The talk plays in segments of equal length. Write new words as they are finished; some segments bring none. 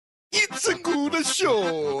Segura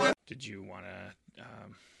Show. Did you want to?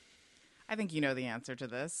 I think you know the answer to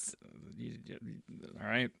this. All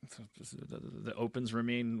right. The opens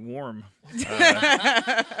remain warm.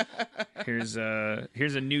 Here's a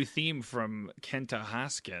new theme from Kenta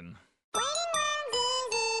Haskin.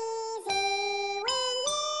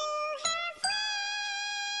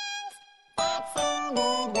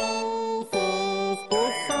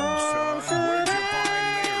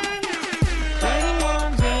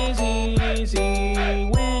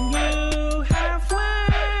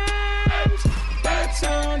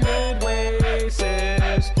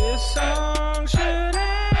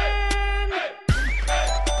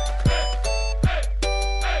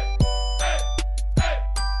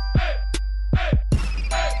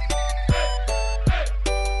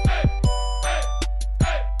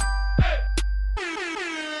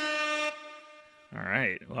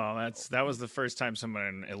 That was the first time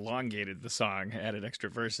someone elongated the song, added extra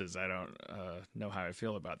verses. I don't know how I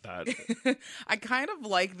feel about that. I kind of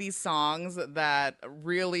like these songs that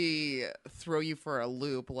really throw you for a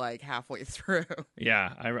loop, like halfway through.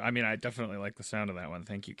 Yeah, I mean, I definitely like the sound of that one.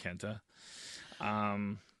 Thank you, Kenta.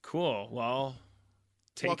 Cool. Well,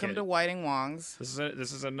 welcome to Whiting Wongs.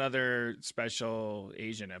 This is another special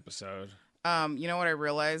Asian episode. You know what I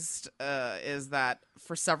realized is that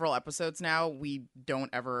for several episodes now, we don't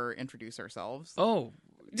ever introduce ourselves. Oh,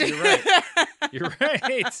 you're right. You're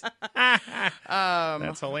right.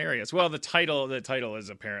 That's hilarious. Well, the title is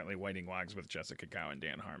apparently Whiting Wongs with Jessica Gao and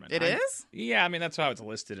Dan Harmon. It is? Yeah, I mean, that's how it's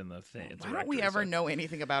listed in the thing. Why don't we ever know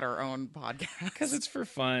anything about our own podcast? Because it's for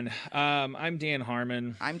fun. I'm Dan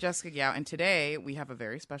Harmon. I'm Jessica Gao, and today we have a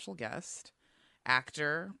very special guest,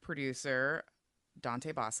 actor, producer,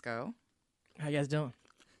 Dante Bosco. How you guys doing?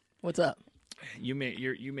 What's up? You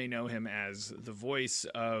may know him as the voice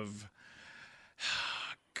of.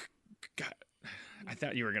 God, I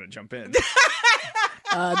thought you were gonna jump in.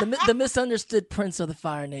 The misunderstood Prince of the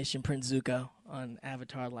Fire Nation, Prince Zuko, on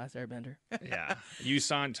Avatar: The Last Airbender. Yeah,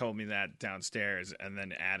 Yusan told me that downstairs, and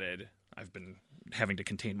then added, "I've been having to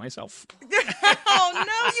contain myself." Oh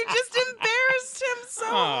no! You just embarrassed him so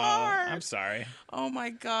hard. I'm sorry. Oh my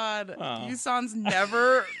God! Oh. Yusan's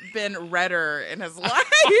never been redder in his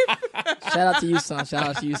life. Shout out to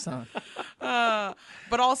Yusan.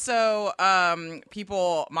 But also,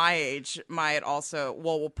 people my age might also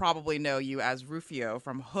will probably know you as Rufio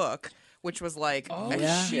from Hook, which was like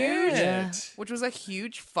which was a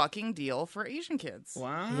huge fucking deal for Asian kids.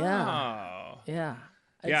 Wow. Yeah.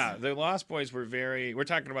 Yeah, the Lost Boys were we're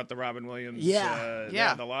talking about the Robin Williams.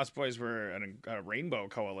 Yeah. The Lost Boys were a rainbow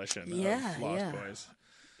coalition of Lost Boys.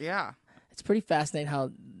 Yeah. It's pretty fascinating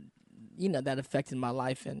how, that affected my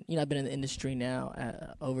life. And, I've been in the industry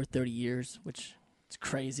now over 30 years, which is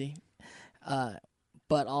crazy.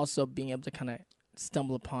 But also being able to kind of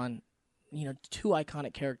stumble upon, two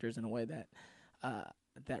iconic characters in a way that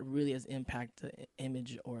really has impacted the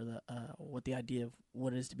image or what the idea of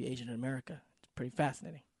what it is to be Asian in America. Pretty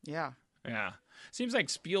fascinating. Yeah. Yeah. Seems like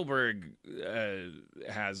Spielberg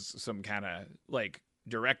has some kind of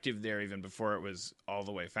directive there even before it was all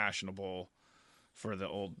the way fashionable for the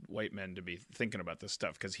old white men to be thinking about this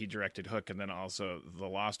stuff, because he directed Hook and then also The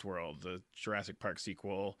Lost World, the Jurassic Park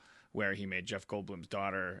sequel, where he made Jeff Goldblum's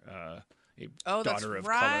daughter daughter of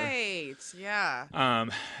right. color. Yeah.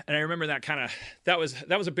 And I remember that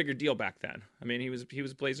was a bigger deal back then. I mean, he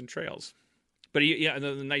was blazing trails. But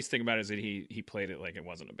the nice thing about it is that he played it like it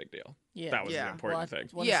wasn't a big deal. Yeah, that was the important thing.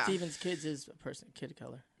 One of Steven's kids is a kid of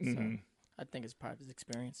color, so Mm-hmm. I think it's part of his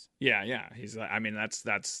experience. Yeah. He's. I mean, that's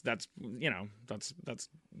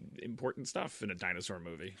important stuff in a dinosaur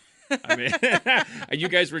movie. I mean, you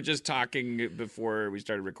guys were just talking before we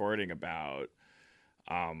started recording about.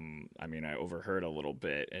 I mean, I overheard a little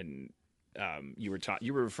bit, and you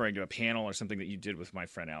were referring to a panel or something that you did with my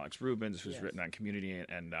friend Alex Rubens, who's written on Community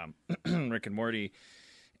and Rick and Morty,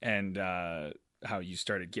 and how you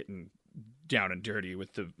started getting down and dirty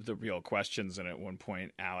with the real questions. And at one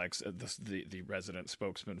point, Alex, the resident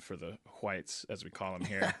spokesman for the whites, as we call him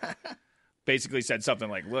here, basically said something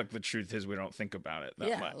like, "Look, the truth is we don't think about it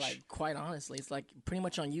that much." Like quite honestly, it's like pretty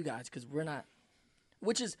much on you guys, because we're not.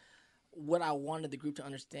 Which is what I wanted the group to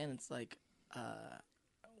understand. It's like.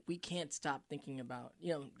 We can't stop thinking about,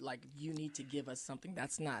 like, you need to give us something.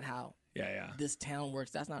 That's not how this town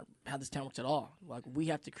works. That's not how this town works at all. Like, we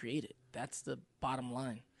have to create it. That's the bottom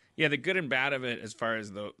line. Yeah, the good and bad of it, as far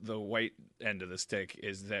as the white end of the stick,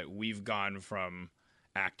 is that we've gone from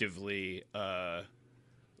actively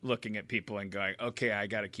looking at people and going, okay, I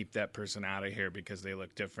got to keep that person out of here because they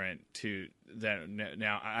look different, to that.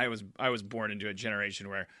 Now, I was born into a generation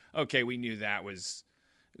where, okay, we knew that was.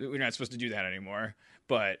 We're not supposed to do that anymore.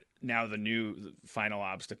 But now the final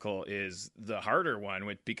obstacle is the harder one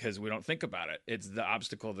because we don't think about it. It's the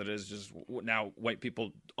obstacle that is just now white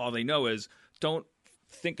people, all they know is don't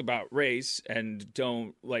think about race and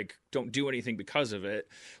don't do anything because of it,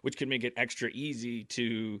 which can make it extra easy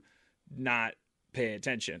to not pay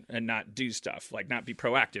attention and not do stuff, like not be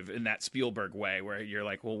proactive in that Spielberg way where you're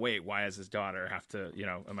like, well, wait, why does his daughter have to,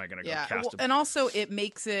 am I going to go cast him? And also it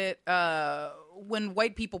makes it, when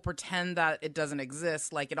white people pretend that it doesn't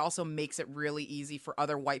exist, like it also makes it really easy for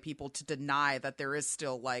other white people to deny that there is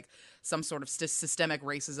still like some sort of systemic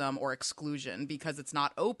racism or exclusion because it's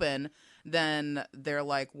not open. Then they're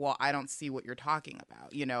like, well, I don't see what you're talking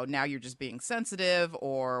about. Now you're just being sensitive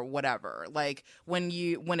or whatever. Like when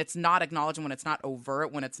it's not acknowledged and when it's not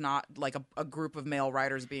overt, when it's not like a group of male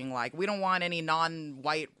writers being like, we don't want any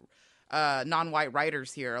non-white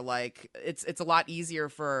writers here. Like it's a lot easier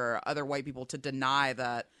for other white people to deny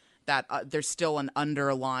that there's still an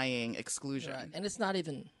underlying exclusion. Right. And it's not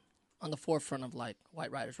even on the forefront of like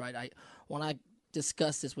white writers, right? When I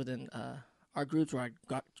discuss this within our groups where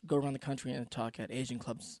I go around the country and talk at Asian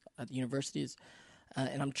clubs at the universities,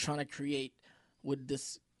 and I'm trying to create with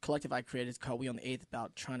this collective I created, it's called We on the Eighth,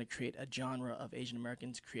 about trying to create a genre of Asian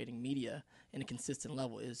Americans creating media in a consistent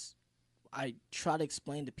level. Is I try to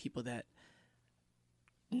explain to people that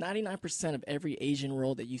 99% of every Asian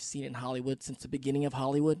role that you've seen in Hollywood since the beginning of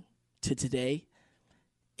Hollywood to today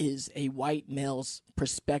is a white male's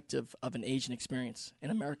perspective of an Asian experience in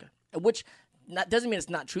America, which doesn't mean it's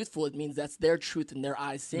not truthful. It means that's their truth in their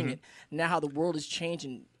eyes seeing it. Now how the world is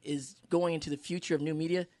changing is going into the future of new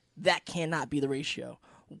media. That cannot be the ratio.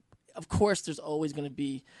 Of course, there's always going to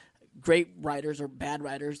be great writers or bad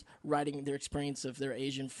writers writing their experience of their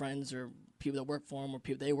Asian friends or people that work for them or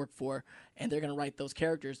people they work for, and they're going to write those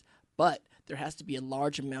characters. But there has to be a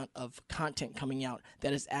large amount of content coming out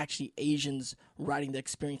that is actually Asians writing the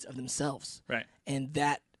experience of themselves. Right. And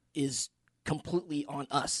that is completely on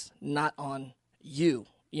us, not on you.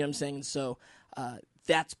 You know what I'm saying? And so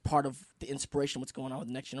that's part of the inspiration of what's going on with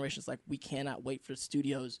the next generation. It's like we cannot wait for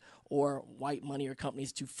studios or white money or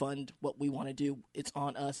companies to fund what we want to do. It's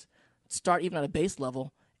on us. Start even at a base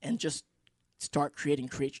level and just start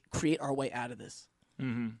create our way out of this.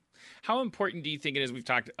 Mm-hmm. How important do you think it is? We've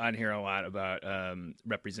talked on here a lot about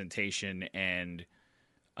representation, and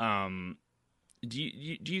do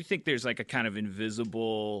you think there's like a kind of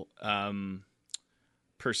invisible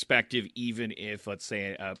perspective, even if, let's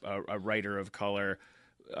say, a writer of color,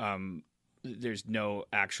 there's no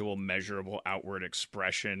actual measurable outward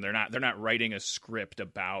expression. They're not writing a script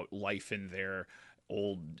about life in their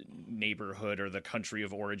old neighborhood or the country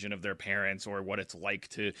of origin of their parents or what it's like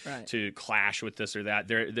to clash with this or that.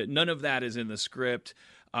 None of that is in the script.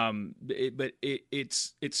 But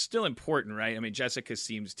it's still important, right? I mean, Jessica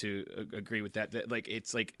seems to agree with that. That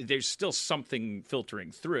it's like there's still something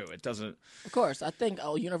filtering through. It doesn't. Of course, I think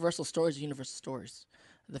universal stories are universal stories.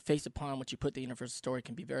 The face upon which you put the universal story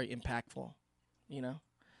can be very impactful.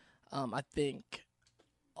 I think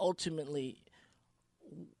ultimately,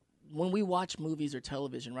 when we watch movies or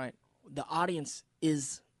television, right, the audience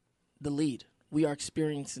is the lead. We are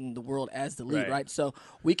experiencing the world as the lead, right? So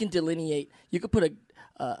we can delineate. You could put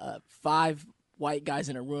 5 white guys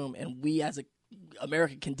in a room, and we as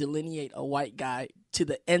America can delineate a white guy to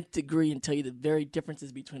the nth degree and tell you the very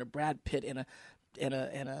differences between a Brad Pitt and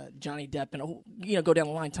a Johnny Depp and go down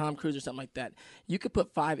the line, Tom Cruise or something like that. You could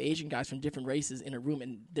put 5 Asian guys from different races in a room,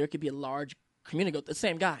 and there could be a large community go the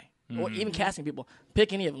same guy, or even casting people.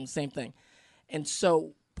 Pick any of them, same thing. And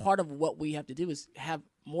so part of what we have to do is have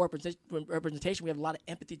more representation. We have a lot of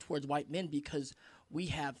empathy towards white men because we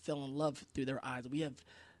have fell in love through their eyes. We have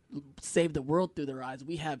saved the world through their eyes.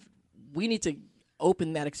 We need to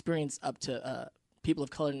open that experience up to people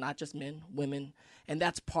of color, not just men, women. And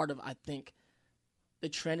that's part of, I think, the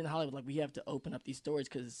trend in Hollywood. Like, we have to open up these stories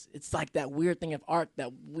because it's like that weird thing of art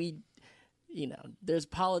that there's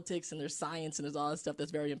politics and there's science and there's all this stuff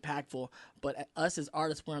that's very impactful. But us as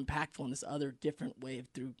artists, we're impactful in this other different way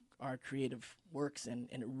through our creative works, and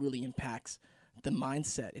it really impacts the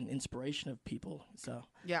mindset and inspiration of people. So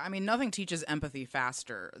yeah, I mean, nothing teaches empathy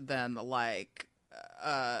faster than like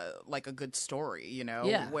a good story,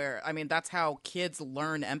 Yeah. where, I mean, that's how kids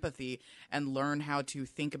learn empathy and learn how to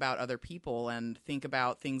think about other people and think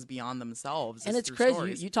about things beyond themselves. And it's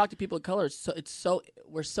crazy. You talk to people of color,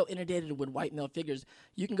 we're so inundated with white male figures.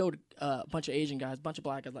 You can go to a bunch of Asian guys, a bunch of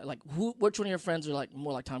black guys, like which one of your friends are like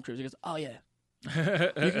more like Tom Cruise? He goes, oh yeah.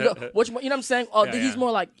 You can go, which one, you know what I'm saying? Oh, Yeah, he's yeah. more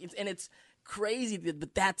like, and it's crazy,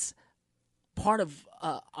 but that's part of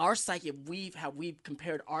our psyche, how we've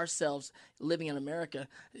compared ourselves living in America.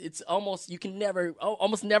 It's almost you can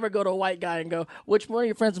almost never go to a white guy and go, which one of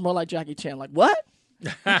your friends is more like Jackie Chan? Like what?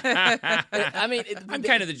 I mean, I'm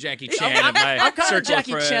kind of the Jackie Chan of my I'm kind of circle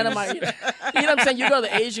Jackie of friends. Chan of my. You know what I'm saying? You go to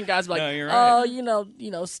the Asian guys, like, No, you're right. oh, you know,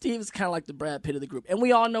 Steve is kind of like the Brad Pitt of the group, and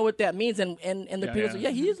we all know what that means. And the people say, yeah,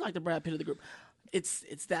 he is like the Brad Pitt of the group.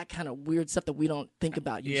 It's that kind of weird stuff that we don't think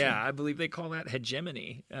about usually. Yeah, I believe they call that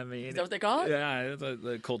hegemony. I mean, Is that what they call it? Yeah,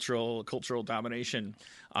 the cultural domination.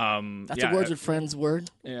 That's a Words with Friends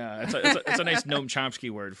word. Yeah, it's a nice Noam Chomsky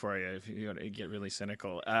word for you if you want to get really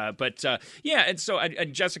cynical. But and so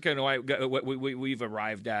and Jessica and I, what we've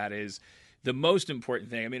arrived at is the most important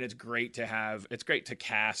thing. I mean, it's great to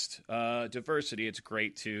cast diversity. It's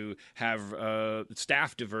great to have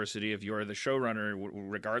staff diversity if you're the showrunner,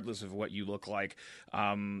 regardless of what you look like.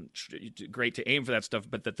 Great to aim for that stuff,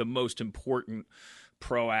 but that the most important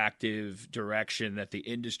proactive direction that the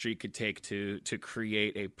industry could take to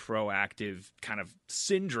create a proactive kind of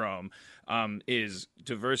syndrome is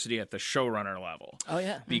diversity at the showrunner level. Oh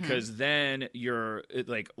yeah, because then you're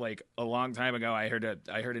like a long time ago I heard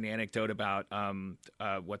an anecdote about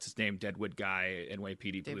what's his name, Deadwood guy,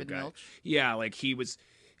 NYPD Blue David guy. Milch? Yeah, like he was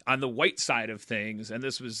on the white side of things, and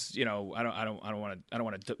this was, I don't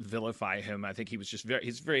want to vilify him. I think he was just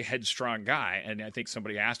he's a very headstrong guy, and I think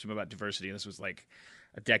somebody asked him about diversity, and this was like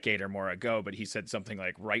a decade or more ago, but he said something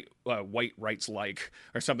like white rights like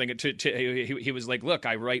or something. He was like, look,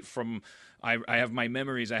 I write from. I have my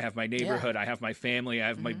memories. I have my neighborhood. I have my family. I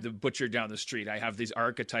have the butcher down the street. I have these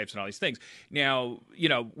archetypes and all these things. Now,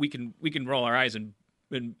 we can roll our eyes and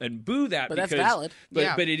boo that, but because that's valid.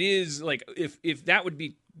 But it is like if that would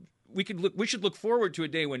be, we should look forward to a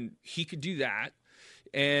day when he could do that.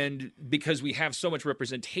 And because we have so much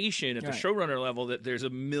representation at the showrunner level that there's a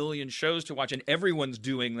million shows to watch and everyone's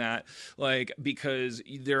doing that, like, because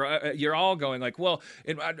you're all going like, well,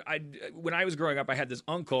 and when I was growing up, I had this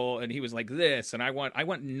uncle and he was like this, and I want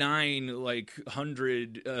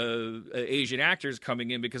 900 Asian actors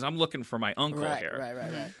coming in because I'm looking for my uncle here.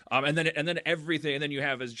 Right. And then everything, and then you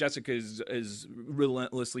have, as Jessica is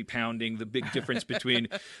relentlessly pounding, the big difference between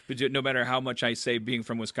no matter how much I say being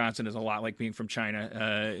from Wisconsin is a lot like being from China.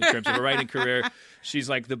 In terms of a writing career, she's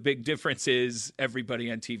like, the big difference is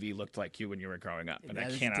everybody on TV looked like you when you were growing up, and I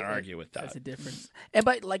cannot argue with that. That's a difference.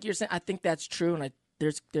 But like you're saying, I think that's true, and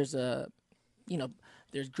there's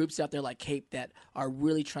groups out there like CAPE that are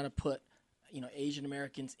really trying to put Asian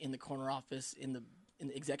Americans in the corner office, in the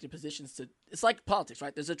executive positions. It's like politics,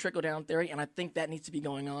 right? There's a trickle-down theory, and I think that needs to be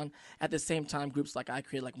going on. At the same time, groups like I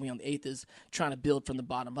Create, like We on the 8th, is trying to build from the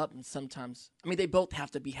bottom up, and sometimes, they both have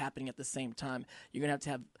to be happening at the same time. You're going to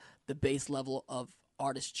have the base level of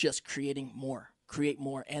artists just create more,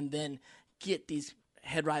 and then get these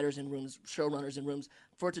head writers in rooms, showrunners in rooms,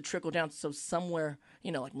 for it to trickle down. So somewhere,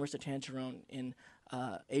 like Marissa Tancherone in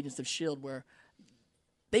Agents of S.H.I.E.L.D., where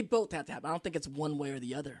they both have to happen. I don't think it's one way or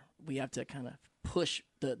the other. We have to kind of push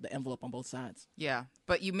the envelope on both sides. Yeah,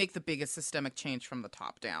 but you make the biggest systemic change from the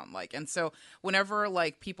top down. And so whenever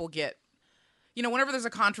people get, whenever there's a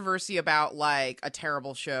controversy about a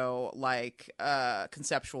terrible show,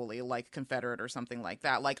 conceptually, like Confederate or something like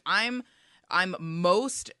that, I'm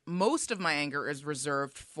most of my anger is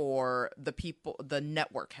reserved for the people, the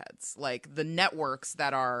network heads, the networks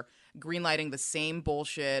that are greenlighting the same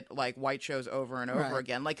bullshit white shows over and over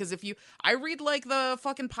again. Because I read the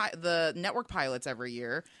fucking the network pilots every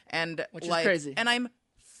year, and which is crazy, and I'm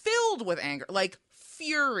filled with anger,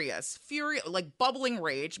 furious, bubbling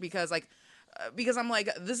rage, because I'm like,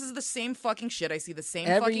 this is the same fucking shit. I see the same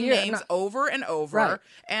every fucking year, names over and over. Right.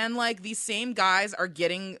 And these same guys are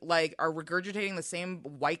getting are regurgitating the same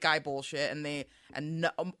white guy bullshit, and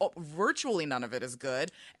virtually none of it is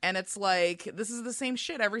good. And it's this is the same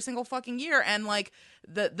shit every single fucking year. And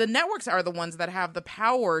the networks are the ones that have the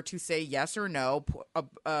power to say yes or no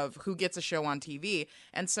of who gets a show on TV.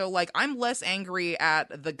 And so I'm less angry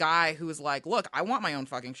at the guy who's look, I want my own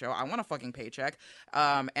fucking show. I want a fucking paycheck.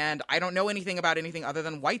 And I don't know anything about anything other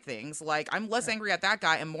than white things. I'm less angry at that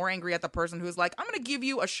guy and more angry at the person who's I'm going to give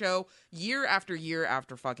you a show year after year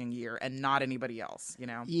after fucking year and not anybody else,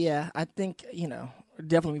 Yeah, I think,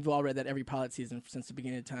 definitely we've all read that every pilot season since the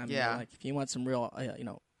beginning of time. Yeah. If you want some real,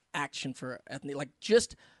 action for ethnic,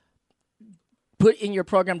 just put in your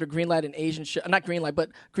program to greenlight an Asian show, not greenlight, but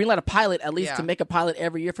greenlight a pilot at least to make a pilot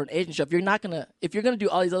every year for an Asian show. If you're gonna do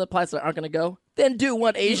all these other pilots that aren't gonna go, then do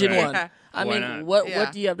one Asian one. I Why mean, not?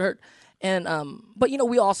 what do you have to hurt? And but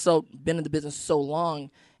we also been in the business so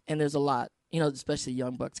long, and there's a lot especially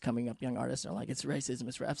young bucks coming up, young artists are like, it's racism,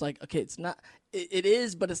 it's rap. It's like, okay, it's not, it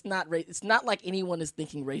is, but it's not it's not like anyone is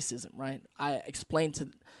thinking racism, right? I explained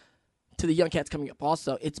to the young cats coming up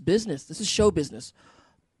also, it's business. This is show business.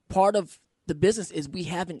 Part of the business is we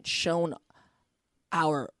haven't shown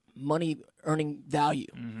our money earning value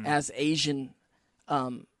as Asian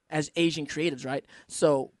creatives, right?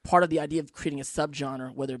 So part of the idea of creating a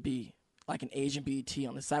subgenre, whether it be like an Asian BET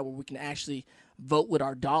on the side where we can actually vote with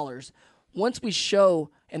our dollars, once we show,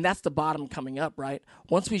 and that's the bottom coming up, right?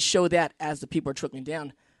 Once we show that as the people are trickling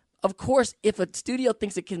down, of course, if a studio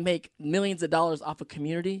thinks it can make millions of dollars off a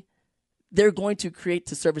community, they're going to create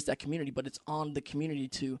to service that community, but it's on the community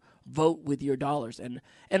to vote with your dollars. And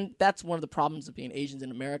that's one of the problems of being Asians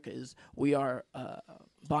in America is we are,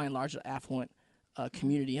 by and large, an affluent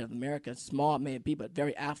community of America. Small it may be, but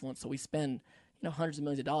very affluent. So we spend hundreds of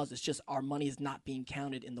millions of dollars. It's just our money is not being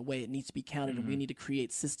counted in the way it needs to be counted, and we need to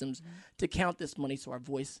create systems to count this money so our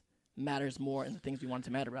voice matters more in the things we want it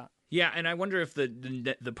to matter about. Yeah, and I wonder if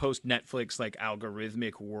the post Netflix like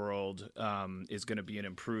algorithmic world is going to be an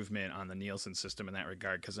improvement on the Nielsen system in that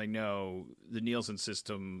regard, because I know the Nielsen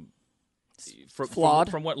system, flawed.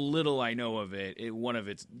 From what little I know of it, one of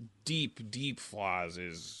its deep flaws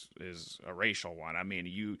is a racial one. I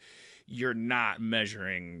mean, you're not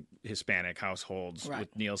measuring Hispanic households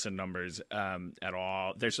with Nielsen numbers at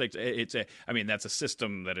all. There's that's a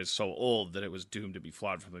system that is so old that it was doomed to be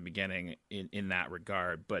flawed from the beginning in that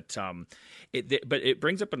regard. But it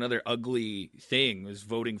brings up another ugly thing, is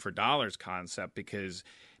voting for dollars concept, because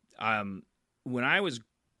when I was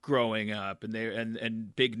growing up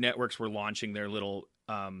and big networks were launching their little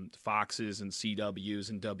Foxes and CWs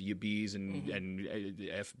and WBs and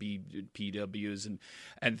FBPWs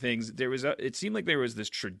and things, it seemed like there was this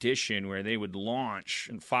tradition where they would launch,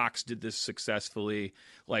 and Fox did this successfully,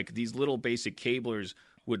 like these little basic cablers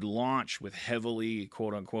would launch with heavily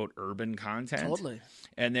quote unquote urban content. Totally.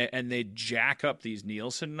 And they'd jack up these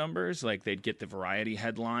Nielsen numbers, like they'd get the variety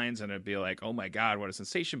headlines and it'd be like, oh my God, what a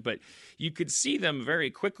sensation. But you could see them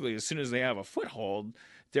very quickly, as soon as they have a foothold,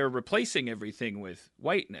 they're replacing everything with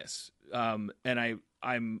whiteness. And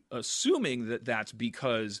I'm assuming that that's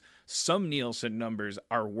because some Nielsen numbers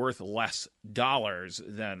are worth less dollars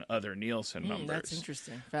than other Nielsen numbers. That's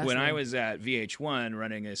interesting. When I was at VH1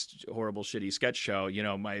 running a horrible, shitty sketch show,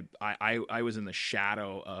 I was in the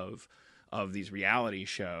shadow of these reality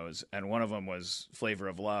shows, and one of them was Flavor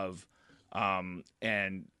of Love,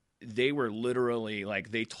 and they were literally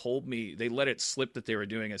like, they told me, they let it slip that they were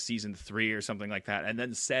doing a season 3 or something like that, and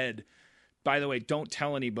then said, by the way, don't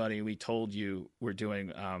tell anybody we told you we're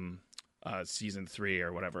doing season 3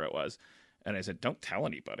 or whatever it was. And I said, don't tell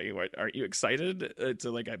anybody. What, aren't you excited? It's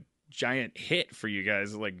like a giant hit for you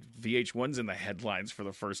guys. Like VH1's in the headlines for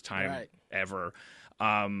the first time ever.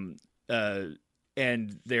 And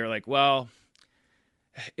they're like, well,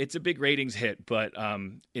 it's a big ratings hit, but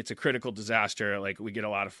it's a critical disaster. Like, we get a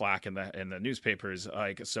lot of flack in the newspapers.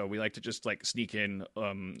 Like, so we like to just like sneak in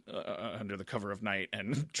under the cover of night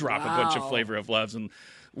and drop a bunch of Flavor of Loves, and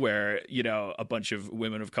where a bunch of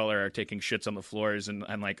women of color are taking shits on the floors and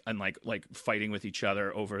fighting with each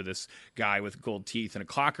other over this guy with gold teeth and a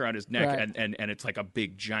clock around his neck, and it's like a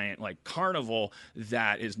big giant like carnival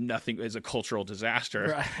that is a cultural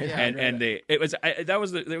disaster.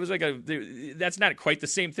 That's not quite the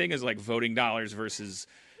same thing as like voting dollars versus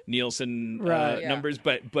Nielsen numbers,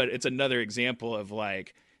 but it's another example of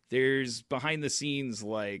like, there's behind the scenes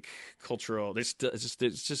like cultural. It's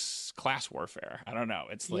just class warfare. I don't know.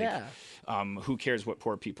 It's like, who cares what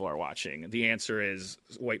poor people are watching? The answer is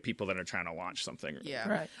white people that are trying to launch something. Yeah.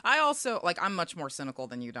 Right. I also I'm much more cynical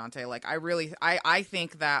than you, Dante. Like, I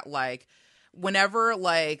think that like, whenever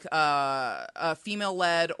like a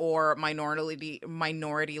female-led or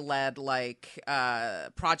minority-led like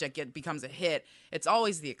project becomes a hit, it's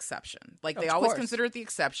always the exception. Like, they always consider it the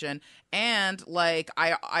exception, and like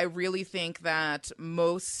I really think that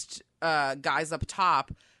most guys up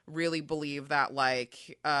top really believe that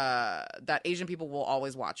like that Asian people will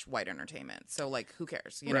always watch white entertainment. So like, who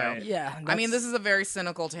cares? You know? Yeah. I mean, this is a very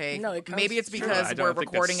cynical take. No, maybe it's because we're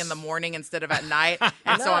recording in the morning instead of at night,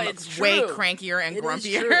 and so I'm way crankier and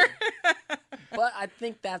grumpier. But I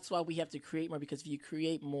think that's why we have to create more, because if you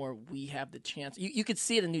create more, we have the chance. You could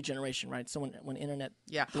see it in a new generation, right? So when internet...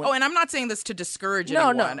 Yeah. And I'm not saying this to discourage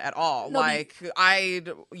anyone at all. No, like, fight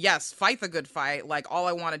the good fight. Like, all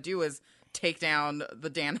I want to do is take down the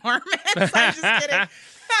Dan Harmon. I'm just kidding.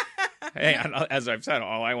 Hey, as I've said,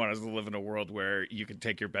 all I want is to live in a world where you can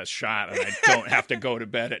take your best shot, and I don't have to go to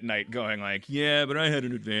bed at night going like, "Yeah, but I had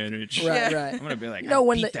an advantage." Right, Yeah. right. I'm gonna be like,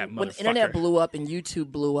 When beat that when the motherfucker. internet blew up and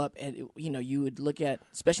YouTube blew up, and you would look at,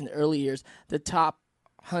 especially in the early years, the top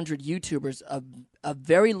 100 YouTubers, a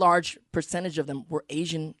very large percentage of them were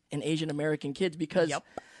Asian and Asian American kids, because Yep.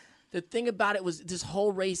 the thing about it was this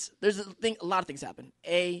whole race. There's a lot of things happen.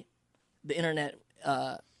 The internet,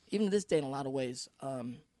 even to this day, in a lot of ways,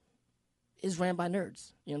 is ran by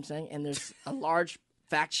nerds. You know what I'm saying? And there's a large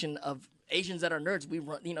faction of Asians that are nerds. We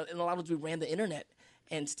run, in a lot of ways, we ran the internet,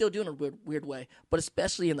 and still do in a weird way, but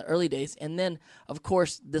especially in the early days. And then, of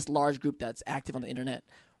course, this large group that's active on the internet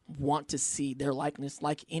want to see their likeness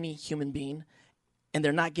like any human being, and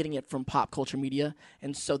they're not getting it from pop culture media.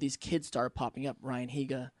 And so these kids started popping up: Ryan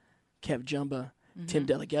Higa, Kev Jumba, Tim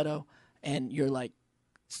Delgado, and you're like,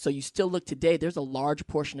 so you still look today, there's a large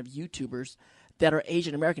portion of YouTubers that are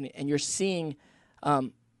Asian American, and you're seeing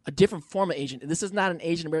a different form of Asian. This is not an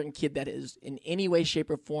Asian American kid that is in any way, shape,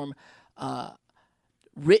 or form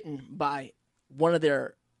written by one of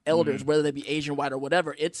their elders, whether they be Asian, white, or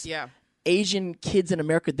whatever. It's Yeah. Asian kids in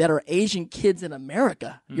America that are Asian kids in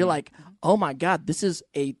America. You're like, oh my God, this is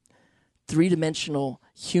a three-dimensional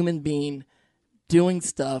human being doing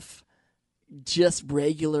stuff, just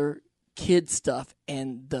regular kid stuff,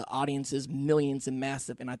 and the audience is millions and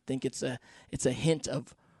massive. And I think it's a hint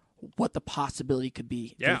of what the possibility could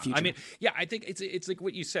be for the future. I mean, I think it's like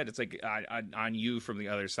what you said. It's like on you from the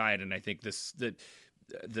other side, and I think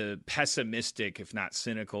the pessimistic, if not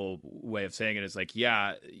cynical, way of saying it is like,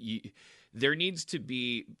 there needs to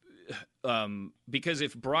be because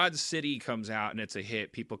if Broad City comes out and it's a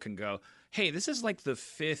hit, people can go, hey, this is like the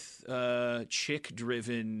fifth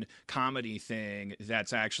chick-driven comedy thing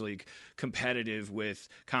that's actually competitive with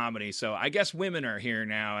comedy. So I guess women are here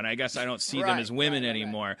now, and I guess I don't see them as women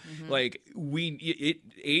anymore. Like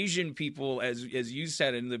Asian people, as you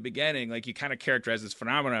said in the beginning, like you kind of characterize this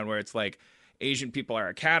phenomenon where it's like Asian people are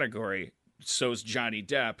a category. So's Johnny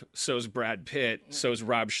Depp, so's Brad Pitt, so's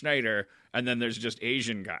Rob Schneider, and then there's just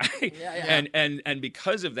Asian guy. And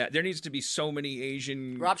because of that, there needs to be so many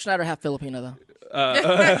Asian. Rob Schneider, half Filipino though.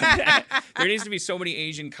 There needs to be so many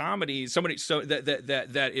Asian comedies, so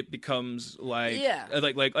that it becomes like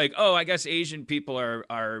like oh, I guess Asian people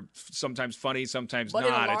are sometimes funny, sometimes But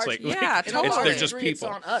not. totally. They're just people. It's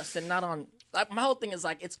on us and not on. Like, my whole thing is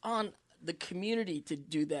like it's on the community to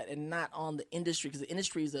do that and not on the industry, because the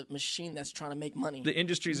industry is a machine that's trying to make money. The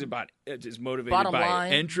industry is motivated Bottom by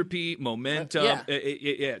line. entropy, momentum. It's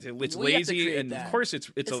We have to lazy, create and that. of course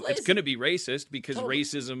it's lazy. going to be racist because Totally.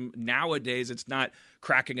 racism nowadays, it's not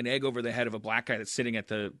cracking an egg over the head of a black guy that's sitting at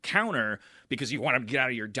the counter because you want him to get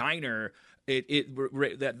out of your diner.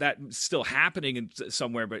 That's still happening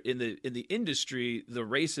somewhere, but in the industry, the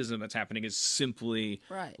racism that's happening is simply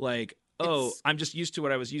like, oh, I'm just used to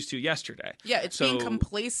what I was used to yesterday. Yeah, it's being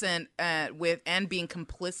complacent with and being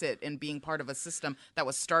complicit in being part of a system that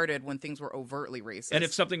was started when things were overtly racist. And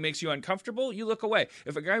if something makes you uncomfortable, you look away.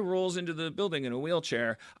 If a guy rolls into the building in a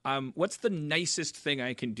wheelchair, what's the nicest thing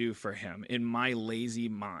I can do for him in my lazy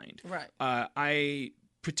mind? Right. I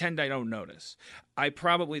pretend I don't notice. I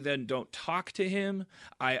probably then don't talk to him.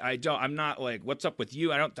 I'm not like, what's up with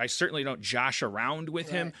you? I certainly don't josh around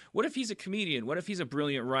with him. What if he's a comedian? What if he's a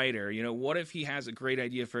brilliant writer? What if he has a great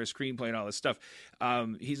idea for a screenplay and all this stuff?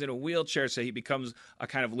 He's in a wheelchair, so he becomes a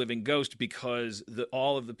kind of living ghost because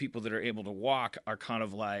all of the people that are able to walk are kind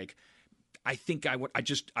of like, I think I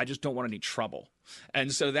just don't want any trouble.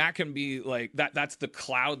 And so that can be like that's the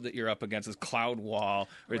cloud that you're up against, this cloud wall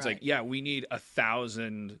where it's like, yeah, we need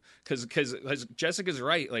 1,000 because Jessica's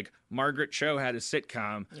right. Like Margaret Cho had a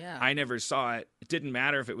sitcom. Yeah. I never saw it. It didn't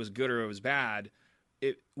matter if it was good or it was bad.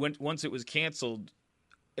 Once it was canceled,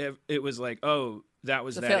 it was like, oh, that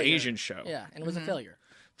was that failure. Asian show. Yeah, and it was a failure.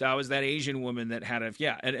 That was that Asian woman that had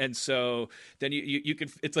and so then you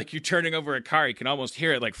could, it's like you're turning over a car, you can almost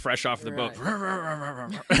hear it like fresh off the boat.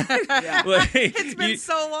 It's been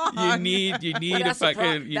so long. You need that's the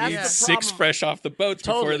pro- you that's need the 6 problem. fresh off the boats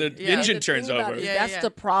before the Totally. And engine the turns thing about over. it is Yeah, that's the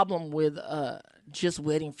problem with just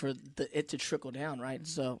waiting for it to trickle down, right?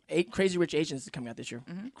 So, Crazy Rich Asians is coming out this year.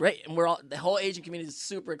 Great, and the whole Asian community is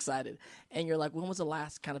super excited. And you're like, when was the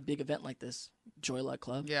last kind of big event like this? Joy Luck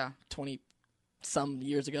Club. Yeah. 20-some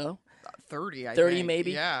years ago. 30, I 30 think.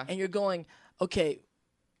 maybe. Yeah. And you're going, okay,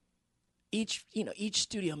 each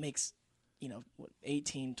studio makes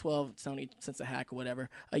 18, 12, 70 cents a hack or whatever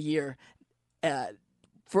a year.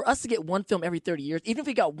 For us to get one film every 30 years, even if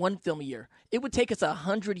we got one film a year, it would take us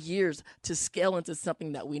 100 years to scale into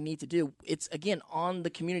something that we need to do. It's, again, on the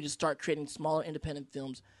community to start creating smaller independent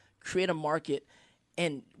films, create a market,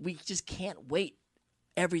 And we just can't wait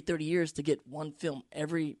every 30 years to get one film,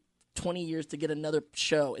 every 20 years to get another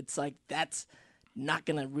show. It's like that's not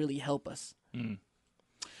going to really help us.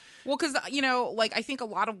 Well, because like I think a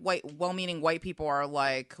lot of well-meaning white people are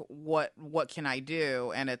like, what can I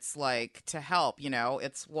do? And it's like to help.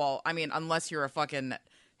 It's unless you're a fucking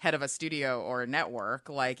head of a studio or a network,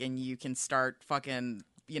 like, and you can start fucking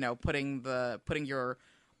putting your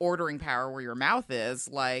ordering power where your mouth is.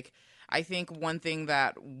 Like, I think one thing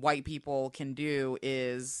that white people can do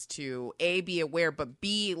is to A, be aware, but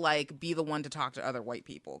B, like, be the one to talk to other white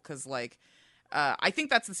people, because like. I think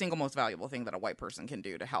that's the single most valuable thing that a white person can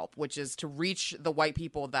do to help, which is to reach the white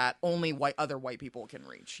people that only other white people can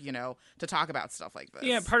reach, to talk about stuff like this.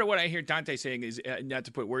 Yeah, part of what I hear Dante saying is, not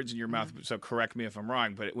to put words in your mouth, so correct me if I'm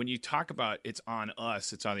wrong, but when you talk about it's on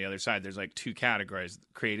us, it's on the other side, there's like two categories,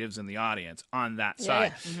 creatives and the audience on that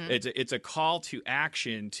side. Yeah. It's a call to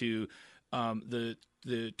action to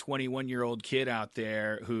the 21-year-old kid out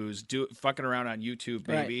there who's fucking around on YouTube,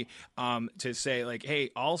 maybe, to say, like, hey,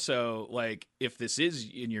 also, like, if this is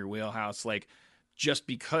in your wheelhouse, like, just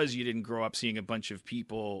because you didn't grow up seeing a bunch of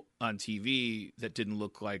people on TV that didn't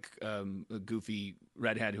look like a goofy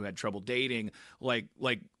redhead who had trouble dating,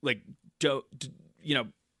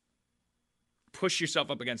 push yourself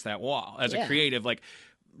up against that wall as a creative, like,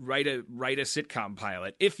 write a sitcom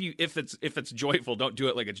pilot. If it's joyful, don't do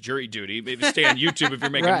it like it's jury duty. Maybe stay on YouTube if you're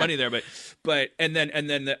making money there. But and then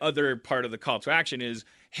the other part of the call to action is,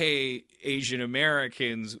 hey, Asian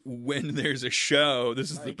Americans, when there's a show, this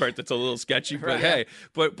is the part that's a little sketchy, but hey,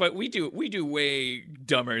 but we do way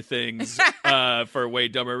dumber things for way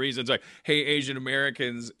dumber reasons. Like, hey, Asian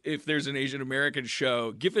Americans, if there's an Asian American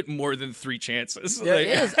show, give it more than 3 chances. There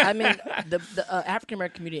is. I mean, the African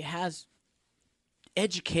American community has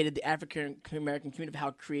educated the African American community of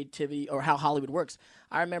how creativity or how Hollywood works.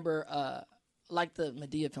 I remember, like the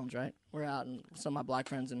Madea films, right? We're out and some of my black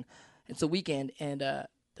friends, and it's a weekend, and they're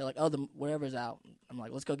like, oh, whatever's out. I'm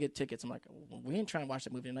like, let's go get tickets. I'm like, we ain't trying to watch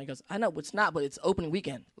that movie. And he goes, I know it's not, but it's opening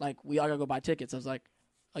weekend. Like, we all gotta go buy tickets. I was like,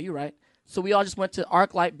 oh, you're right. So we all just went to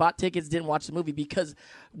ArcLight, bought tickets, didn't watch the movie because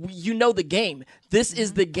you know the game. This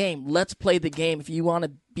is the game. Let's play the game. If you want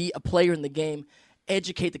to be a player in the game,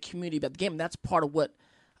 educate the community about the game. And that's part of what,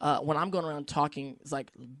 when I'm going around talking, it's like,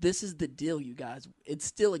 this is the deal, you guys. It's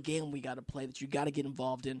still a game we got to play that you got to get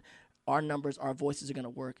involved in. Our numbers, our voices are going to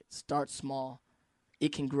work. Start small.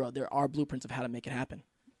 It can grow. There are blueprints of how to make it happen.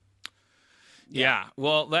 Yeah.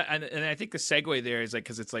 Well, and I think the segue there is like,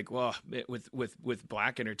 because it's like, well, with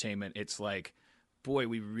black entertainment, it's like, boy,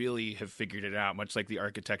 we really have figured it out, much like the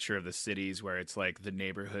architecture of the cities, where it's like the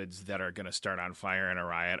neighborhoods that are going to start on fire in a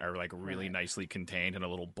riot are like really nicely contained in a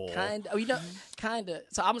little bowl. Kind of.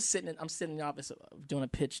 So I'm sitting in the office doing a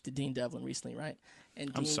pitch to Dean Devlin recently, right?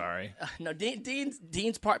 And I'm sorry. No,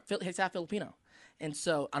 Dean's part, he's half Filipino, and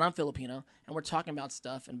I'm Filipino, and we're talking about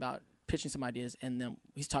stuff and about pitching some ideas, and then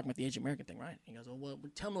he's talking about the Asian American thing, right? He goes, well,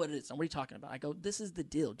 tell me what it is. And what are you talking about? I go, this is the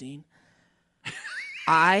deal, Dean.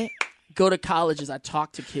 I go to colleges, I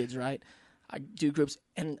talk to kids, right? I do groups,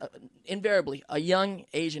 and invariably, a young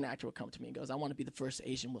Asian actor will come to me and goes, I want to be the first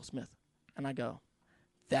Asian Will Smith. And I go,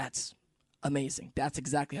 that's amazing. That's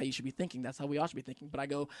exactly how you should be thinking. That's how we all should be thinking. But I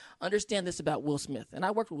go, understand this about Will Smith. And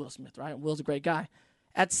I worked with Will Smith, right? Will's a great guy.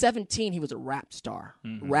 At 17, he was a rap star,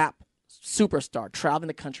 rap superstar, traveling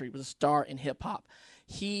the country, was a star in hip-hop.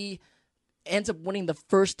 He ends up winning the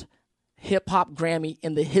first hip-hop Grammy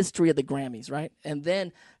in the history of the Grammys, right? And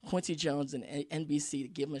then Quincy Jones and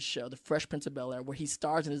NBC give him a show, The Fresh Prince of Bel-Air, where he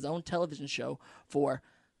stars in his own television show for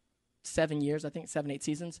 7 years, I think, 7-8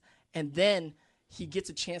 seasons. And then he gets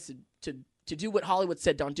a chance to do what Hollywood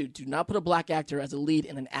said don't do. Do not put a black actor as a lead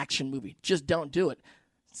in an action movie. Just don't do it.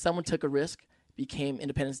 Someone took a risk, became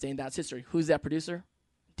Independence Day, and that's history. Who's that producer?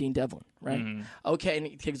 Dean Devlin, right? Okay, and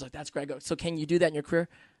he's like, that's great. I go, so can you do that in your career?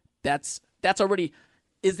 That's already...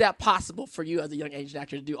 Is that possible for you as a young Asian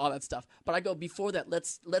actor to do all that stuff? But I go, before that,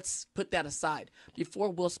 let's put that aside.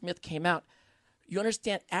 Before Will Smith came out, you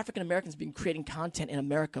understand African Americans have been creating content in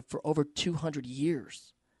America for over 200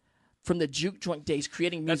 years. From the juke joint days,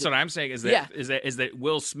 creating music. That's what I'm saying. Is that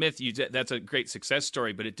Will Smith? That's a great success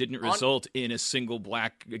story, but it didn't result in a single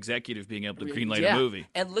black executive being able to greenlight a movie.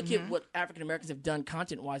 And look at what African Americans have done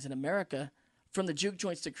content-wise in America. From the juke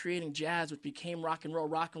joints to creating jazz, which became rock and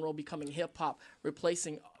roll becoming hip-hop,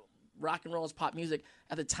 replacing rock and roll as pop music.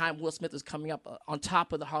 At the time Will Smith was coming up on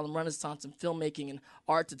top of the Harlem Renaissance and filmmaking and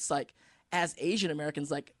arts, it's like, as Asian Americans,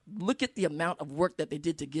 like, look at the amount of work that they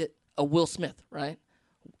did to get a Will Smith, right?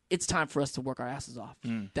 it's time for us to work our asses off.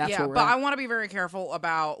 That's where we're but at. I want to be very careful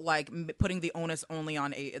about like putting the onus only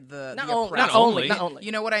on the Not oppressed. only.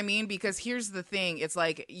 You know what I mean? Because here's the thing. It's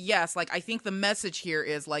like, yes, like I think the message here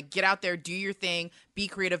is like, get out there, do your thing, be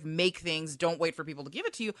creative, make things, don't wait for people to give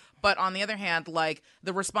it to you. But on the other hand, like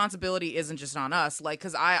the responsibility isn't just on us. Like,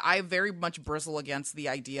 because I very much bristle against the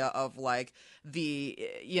idea of like the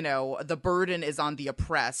burden is on the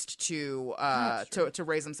oppressed to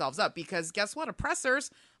raise themselves up. Because guess what?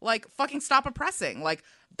 Oppressors, like, fucking stop oppressing. Like,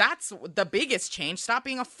 that's the biggest change. Stop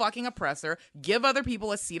being a fucking oppressor. Give other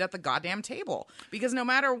people a seat at the goddamn table. Because no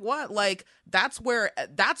matter what, like, that's where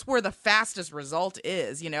the fastest result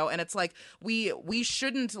is, you know? And it's like, we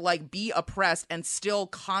shouldn't, like, be oppressed and still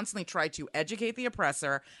constantly try to educate the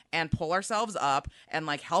oppressor and pull ourselves up and,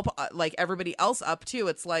 like, help, like, everybody else up, too.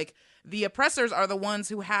 It's like, the oppressors are the ones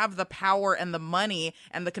who have the power and the money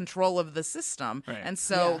and the control of the system. Right. And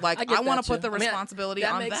so, Yeah, I want to put the I mean, responsibility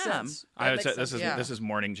that on makes them. sense. I would That say makes sense. this is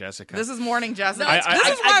Morning Jessica. This is Morning Jessica. No, This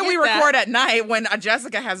is why I we get that. record at night when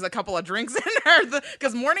Jessica has a couple of drinks in her.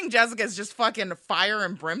 Because Morning Jessica is just fucking fire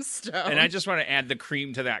and brimstone. And I just want to add the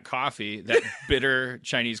cream to that coffee, that bitter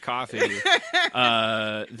Chinese coffee.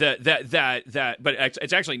 But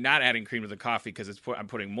it's actually not adding cream to the coffee because I'm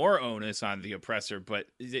putting more onus on the oppressor. But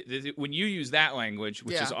when you use that language,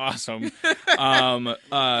 which is awesome,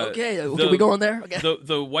 Okay, can we go on there? Okay.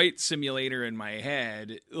 the white simulator in my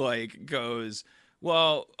head like goes,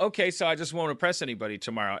 well, okay, so I just won't oppress anybody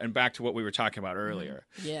tomorrow. And back to what we were talking about earlier.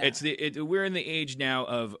 Yeah. We're in the age now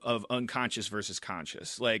of unconscious versus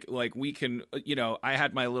conscious. Like we can, I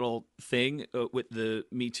had my little thing with the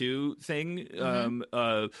Me Too thing.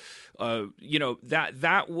 That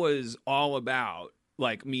was all about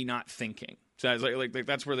like me not thinking. So I was like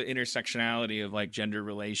that's where the intersectionality of like gender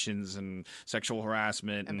relations and sexual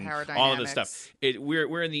harassment and power all of this dynamics. stuff.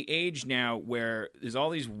 We're in the age now where there's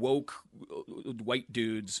all these woke white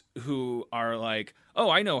dudes who are like,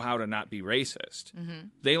 oh, I know how to not be racist.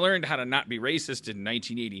 They learned how to not be racist in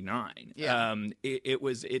 1989. Yeah. It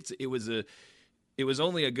was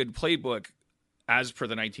only a good playbook as per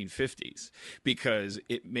the 1950s, because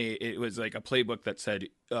it was like a playbook that said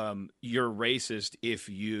you're racist if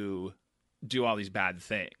you do all these bad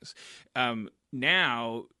things.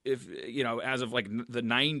 Now, if as of like the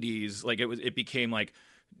 90s, like it became like,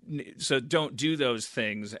 so don't do those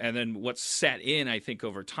things. And then what's set in, I think,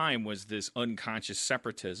 over time was this unconscious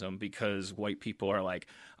separatism, because white people are like,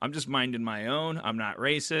 I'm just minding my own. I'm not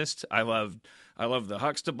racist. I love the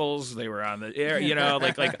Huxtables. They were on the air,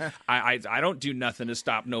 like I don't do nothing to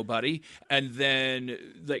stop nobody. And then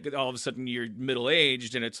like all of a sudden you're middle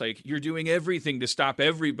aged and it's like you're doing everything to stop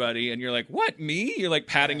everybody, and you're like, what, me? You're like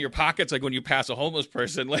patting your pockets like when you pass a homeless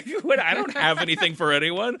person. Like, what? I don't have anything for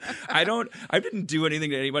anyone. I didn't do anything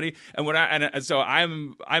to anybody. And so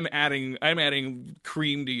I'm adding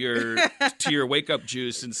cream to your wake up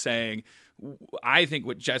juice and saying, I think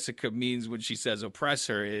what Jessica means when she says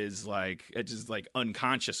oppressor is like, it's just like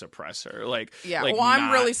unconscious oppressor. Like, yeah. like Well, I'm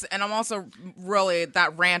not- really, and I'm also really,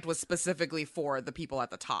 that rant was specifically for the people at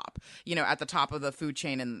the top, at the top of the food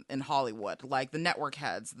chain in Hollywood, like the network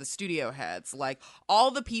heads, the studio heads, like all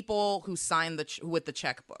the people who sign with the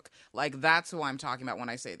checkbook. Like, that's who I'm talking about when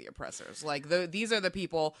I say the oppressors. Like, these are the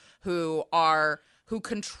people who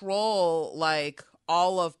control, like,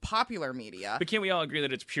 all of popular media. But can't we all agree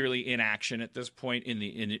that it's purely inaction at this point in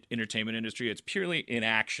the entertainment industry? It's purely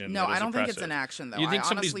inaction. No, that is I don't think it's oppressive. inaction, though. You think I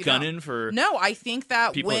somebody's honestly gunning don't. for No, I think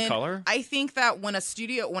that people of color? I think that when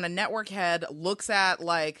a network head looks at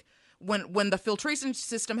like when the filtration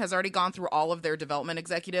system has already gone through all of their development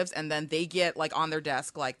executives, and then they get like on their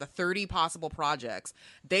desk like the 30 possible projects,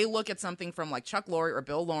 they look at something from like Chuck Lorre or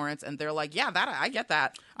Bill Lawrence, and they're like, yeah, that I get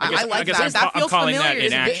that. I like that. That feels calling that familiar.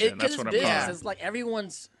 inaction. Because That's what I'm business. calling it. It's like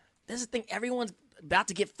this is the thing. Everyone's about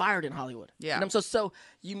to get fired in Hollywood. Yeah. So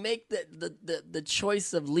you make the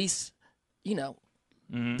choice of least,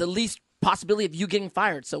 the least possibility of you getting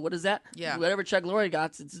fired. So what is that? Yeah. Whatever Chuck Lorre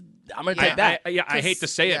got, I'm going to take that. I hate to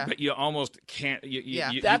say yeah. it, but you almost can't.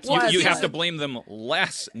 That's why You it's have like- to blame them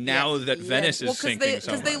less now that Venice is sinking so much.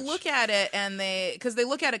 Because they look at it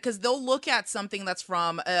because they'll look at something that's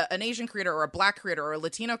from an Asian creator or a black creator or a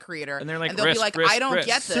Latino creator, And they're like, they'll be risk, like, risk, I don't risk.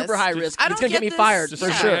 get this. Super high risk. I It's don't going to get me this. fired Just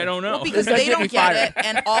for say, sure. I don't know. Well, because It's gonna they get me don't get fired. it,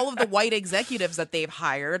 and all of the white executives that they've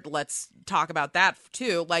hired, let's talk about that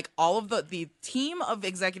too. Like all of the team of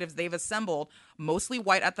executives they've assembled, mostly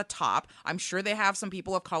white at the top. I'm sure they have some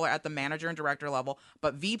people of color at the manager and director level,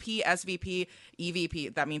 but VP, SVP,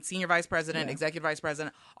 EVP, that means senior vice president, executive vice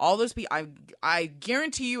president, all those people, I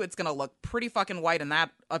guarantee you it's going to look pretty fucking white in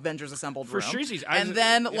that Avengers Assembled room. For sure. And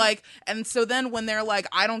then and so then when they're like,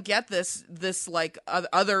 I don't get this like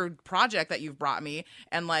other project that you've brought me,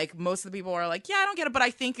 and like most of the people are like, yeah, I don't get it, but I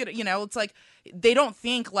think it, it's like they don't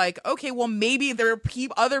think like, okay, well maybe there are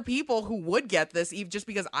other people who would get this just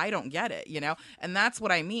because I don't get it, and that's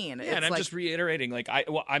what I mean. Yeah, and I'm just reiterating, like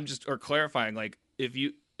or clarifying, like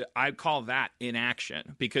I call that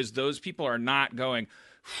inaction, because those people are not going.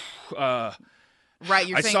 Right,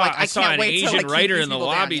 you're saying I saw can't wait an Asian to writer in the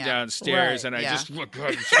lobby downstairs, and I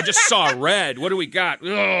just saw red. What do we got?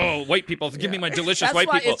 Oh, white people! Give me my delicious That's white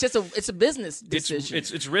why people. It's a business decision.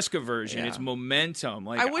 It's risk aversion. It's momentum.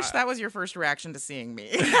 Like I wish that was your first reaction to seeing me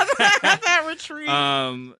at that retreat.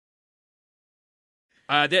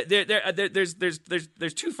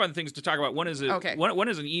 There's two fun things to talk about. One is one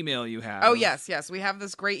is an email you have. Oh yes, we have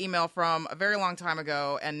this great email from a very long time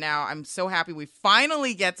ago, and now I'm so happy we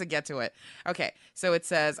finally get to it. Okay, so it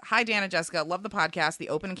says, "Hi Dan and Jessica, love the podcast. The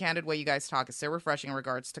open and candid way you guys talk is so refreshing in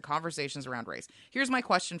regards to conversations around race. Here's my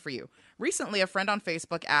question for you. Recently, a friend on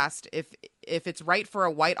Facebook asked if it's right for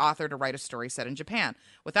a white author to write a story set in Japan.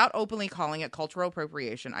 Without openly calling it cultural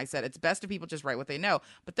appropriation, I said it's best if people just write what they know.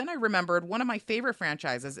 But then I remembered one of my favorite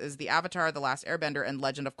franchises is the Avatar, The Last Airbender, and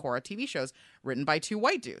Legend of Korra TV shows written by two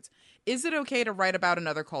white dudes. Is it okay to write about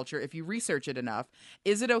another culture if you research it enough?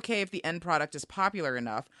 Is it okay if the end product is popular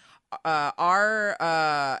enough? Are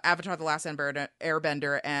Avatar, The Last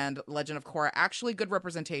Airbender, and Legend of Korra actually good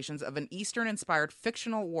representations of an Eastern-inspired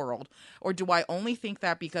fictional world, or do I only think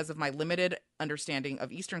that because of my limited understanding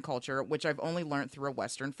of Eastern culture, which I've only learned through a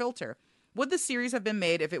Western filter? Would the series have been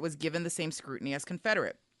made if it was given the same scrutiny as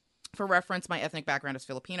Confederate? For reference, my ethnic background is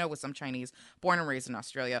Filipino with some Chinese, born and raised in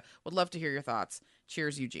Australia. Would love to hear your thoughts.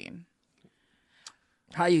 Cheers, Eugene."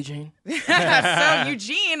 Hi, Eugene. So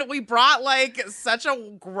Eugene, we brought like such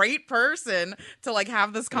a great person to like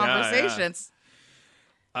have this conversation.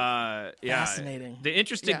 Fascinating. The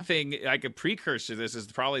interesting thing, like a precursor to this, is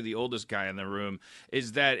probably the oldest guy in the room,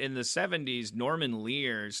 is that in the 70s, Norman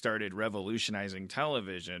Lear started revolutionizing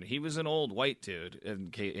television. He was an old white dude,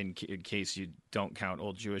 in case you don't count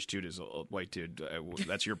old Jewish dude as old white dude.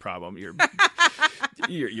 That's your problem. But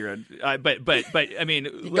I mean,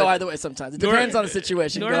 you go either way sometimes. It depends on the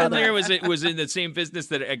situation. Norman Lear was in the same business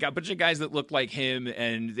that a bunch of guys that looked like him,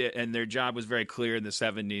 and their job was very clear in the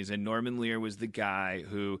 70s. And Norman Lear was the guy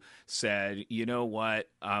who said, you know what,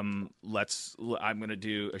 I'm going to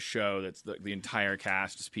do a show that's the entire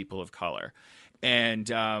cast is people of color, and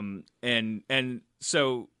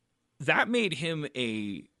so that made him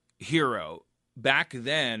a hero back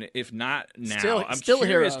then, if not now. Still a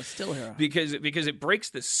hero. Because it breaks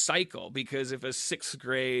the cycle. Because if a 6th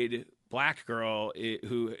grade black girl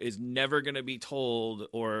who is never going to be told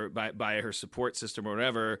or by her support system or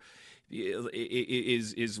whatever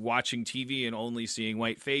is watching TV and only seeing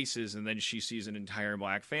white faces, and then she sees an entire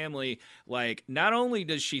black family, like, not only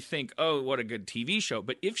does she think, oh, what a good TV show,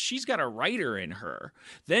 but if she's got a writer in her,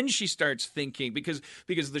 then she starts thinking, because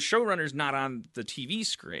the showrunner's not on the TV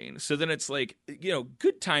screen, so then it's like,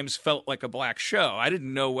 Good Times felt like a black show. I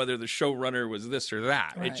didn't know whether the showrunner was this or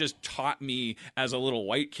that. Right. It just taught me as a little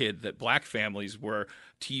white kid that black families were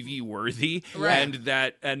TV worthy, and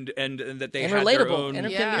that they had relatable, their own, and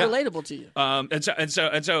it can be relatable to you.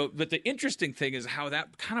 And so, but the interesting thing is how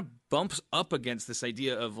that kind of bumps up against this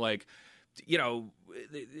idea of like,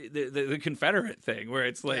 the Confederate thing, where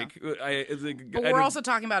it's like, but we're also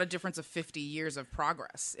talking about a difference of 50 years of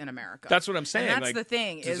progress in America. That's what I'm saying. And that's the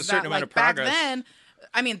thing, is that like back then,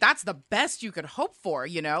 I mean, that's the best you could hope for,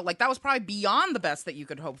 like that was probably beyond the best that you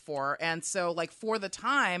could hope for. And so like for the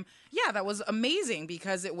time, that was amazing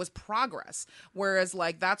because it was progress. Whereas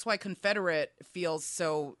like, that's why Confederate feels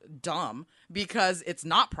so dumb, because it's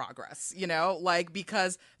not progress, like,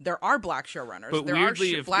 because there are black showrunners. But there are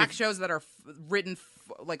black shows that are written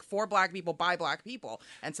like for black people by black people.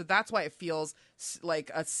 And so that's why it feels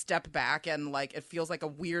like a step back, and like it feels like a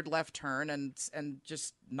weird left turn, and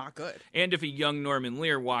just not good. And if a young Norman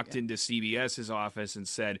Lear walked into CBS's office and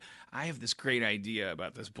said, I have this great idea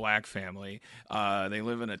about this black family. They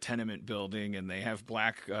live in a tenement building and they have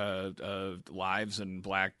black lives and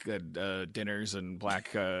black dinners and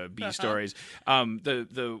black B stories.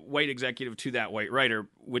 The white executive to that white writer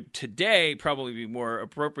would today probably be more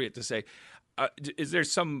appropriate to say, is there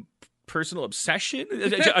some personal obsession?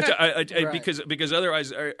 Right. Because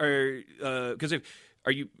otherwise, because if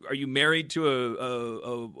are you married to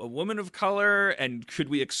a woman of color, and could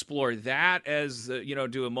we explore that as do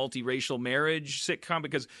a multiracial marriage sitcom?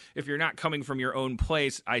 Because if you're not coming from your own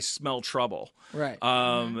place, I smell trouble. Right.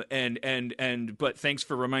 But thanks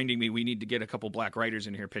for reminding me. We need to get a couple black writers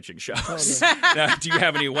in here pitching shows. Now, do you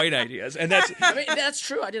have any white ideas? And that's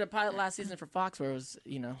true. I did a pilot last season for Fox where it was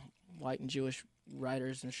white and Jewish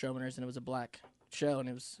writers and showrunners, and it was a black show, and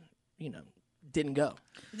it was didn't go.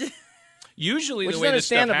 Usually Which the is way this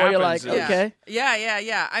stuff understandable. happens You're like, is, okay.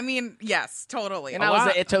 Yeah. I mean, yes, totally. And I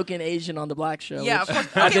was a token Asian on the black show. Yeah, which of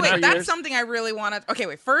course. I Okay, did wait, for that's years. something I really want to. Okay,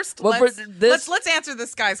 wait. First, Well, let's answer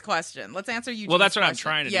this guy's question. Let's answer Eugene's Well, that's what I'm question.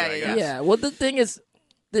 trying to do, I Yeah. guess. Yeah. Well, the thing is,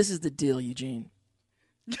 this is the deal, Eugene.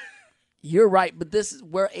 You're right, but this is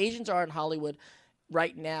where Asians are in Hollywood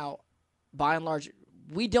right now. By and large,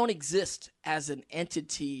 we don't exist as an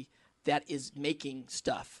entity that is making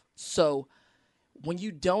stuff. So when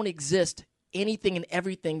you don't exist, anything and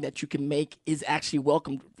everything that you can make is actually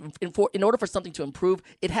welcomed. In order for something to improve,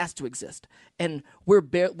 it has to exist. And we're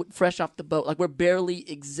fresh off the boat. Like, we're barely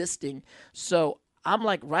existing. So I'm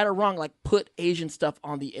like, right or wrong, like, put Asian stuff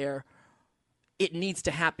on the air. It needs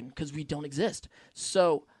to happen because we don't exist.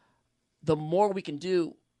 So the more we can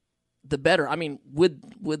do, the better. I mean,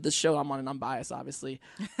 with the show I'm on, and I'm biased, obviously,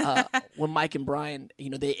 when Mike and Brian,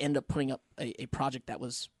 they end up putting up a project that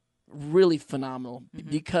was really phenomenal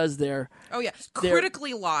because they're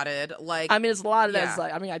critically lauded. Like, I mean, it's lauded yeah. as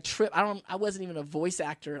like, I mean, I wasn't even a voice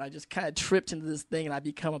actor, and I just kind of tripped into this thing, and I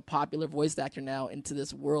become a popular voice actor now into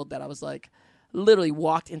this world that I was like, literally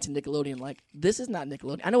walked into Nickelodeon like, this is not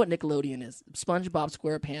Nickelodeon. I know what Nickelodeon is, SpongeBob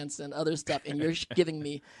SquarePants and other stuff, and you're giving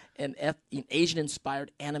me an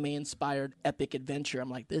Asian-inspired, anime-inspired epic adventure. I'm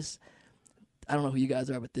like, this, I don't know who you guys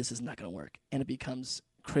are, but this is not going to work. And it becomes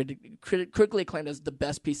critically acclaimed as the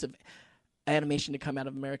best piece of animation to come out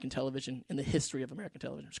of American television in the history of American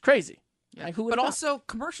television. It's crazy. Yeah. Like, who but would've also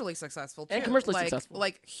commercially successful too. And commercially like, successful.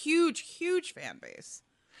 Like, huge fan base.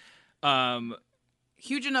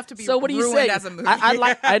 Huge enough to be so what do you ruined say? as a movie.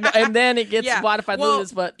 And then it gets Yeah. why if I Well, do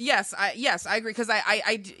this, but yes, I agree because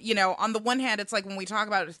I on the one hand, it's like when we talk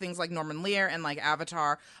about things like Norman Lear and like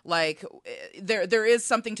Avatar, like there is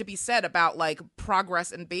something to be said about like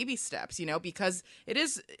progress and baby steps, because it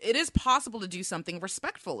is possible to do something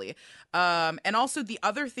respectfully. And also the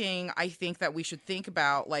other thing I think that we should think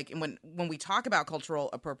about, like when we talk about cultural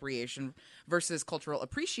appropriation versus cultural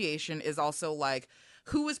appreciation, is also like,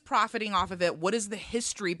 who is profiting off of it? What is the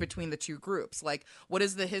history between the two groups? Like, what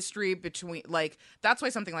is the history between, like, that's why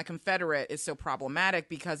something like Confederate is so problematic,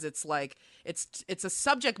 because it's like, it's a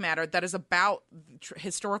subject matter that is about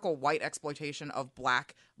historical white exploitation of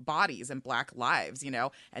black bodies and black lives,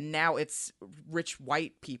 and now it's rich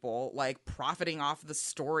white people like profiting off the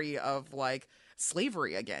story of like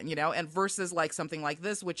slavery again, and versus like something like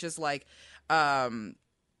this, which is like,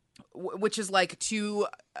 two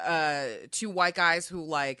white guys who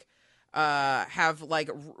like have like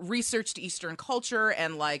researched Eastern culture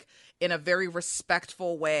and like in a very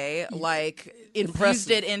respectful way like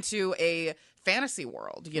infused it into a fantasy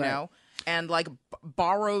world, Right. and like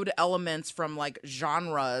borrowed elements from like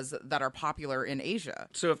genres that are popular in Asia.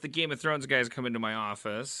 So if the Game of Thrones guys come into my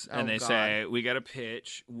office and they God. say, we got a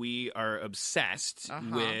pitch, we are obsessed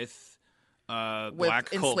with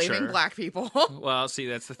black enslaving culture. black people. Well, see,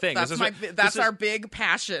 that's the thing. That's our big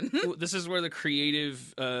passion. This is where the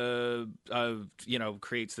creative,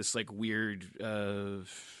 creates this like weird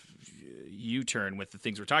U-turn with the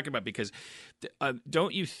things we're talking about. Because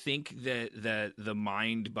don't you think that the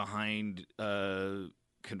mind behind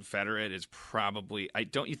Confederate is probably,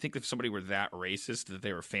 don't you think if somebody were that racist that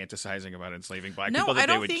they were fantasizing about enslaving black people, that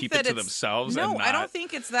they would keep it to themselves? No, and not... I don't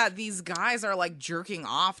think it's that these guys are like jerking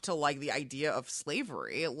off to like the idea of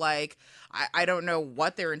slavery. Like, I don't know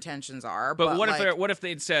what their intentions are. But what like, if what if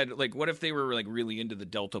they'd said, like, what if they were like really into the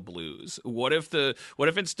Delta blues? What if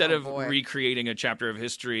instead of recreating a chapter of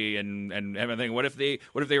history and everything, what if they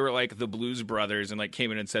were like the Blues Brothers and like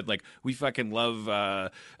came in and said, like, we fucking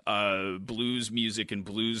love blues music and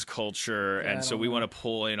blues culture, and so we want to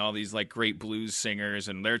pull in all these like great blues singers,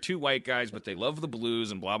 and they're two white guys, but they love the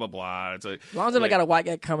blues and blah blah blah. It's like, as long as I got a white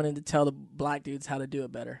guy coming in to tell the black dudes how to do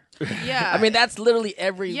it better. Yeah, I mean, that's literally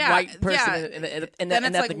every white person in then an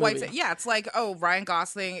it's ethnic like movie. white. It's like, oh, Ryan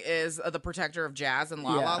Gosling is the protector of jazz in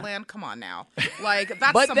La La Land. Come on now, like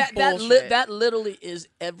that's but some that bullshit. that literally is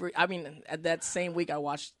every. I mean, that same week I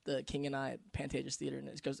watched The King and I at Pantages Theater, and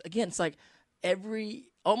it goes again. It's like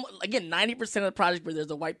again 90% of the project where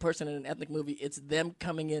there's a white person in an ethnic movie, it's them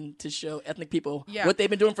coming in to show ethnic people what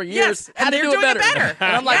they've been doing for years, Yes, how and to they're do it doing better. it better.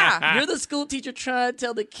 And I'm like, Yeah. you're the school teacher trying to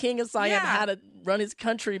tell the king of Siam how to run his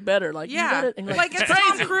country better. Like, Yeah, you gotta, and like it's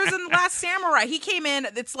Tom Cruise in The Last Samurai. He came in,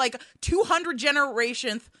 it's like 200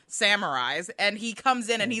 generations samurais, and he comes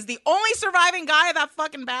in and he's the only surviving guy of that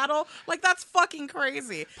fucking battle. Like, that's fucking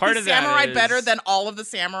crazy. Part He's of that samurai is- better than all of the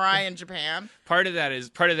samurai in Japan. Part of that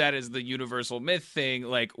is the universal myth thing.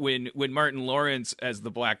 Like when Martin Lawrence as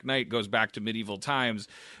the Black Knight goes back to medieval times,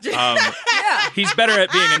 he's better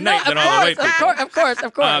at being a knight than all the white people.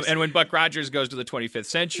 Of course. And when Buck Rogers goes to the 25th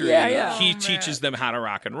century, Yeah. he teaches them how to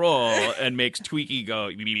rock and roll and makes Tweaky go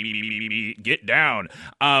get down.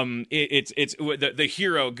 It's the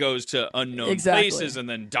hero goes to unknown places and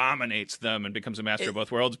then dominates them and becomes a master of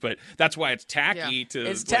both worlds. But that's why it's tacky to.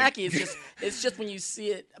 It's tacky. It's just when you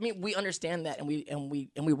see it. I mean, we understand that, and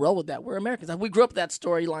we roll with that. We're Americans. Like, we grew up with that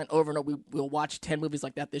storyline over and over. We'll watch 10 movies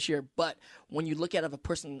like that this year. But when you look at it of a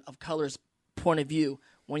person of color's point of view,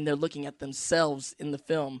 when they're looking at themselves in the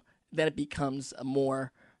film, then it becomes a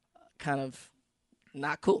more kind of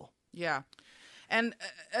not cool. Yeah. And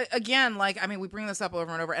again, like, I mean, we bring this up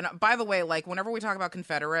over and over. And by the way, like, whenever we talk about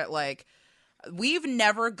Confederate, like, we've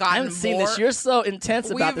never gotten I haven't seen this. You're so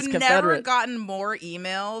intense about this We've Confederate. never gotten more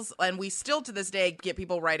emails, and we still to this day get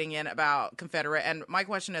people writing in about Confederate. And my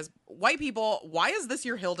question is, white people, why is this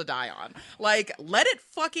your hill to die on? Like, let it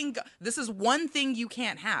fucking go. This is one thing you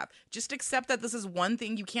can't have. Just accept that this is one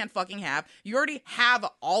thing you can't fucking have. You already have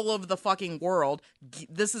all of the fucking world.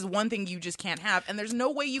 This is one thing you just can't have, and there's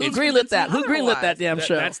no way you can greenlit that. Who greenlit that damn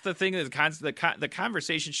show? That's the thing. The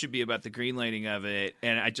conversation should be about the greenlighting of it.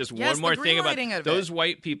 And I just Yes, one more the thing about greenlighting of those it.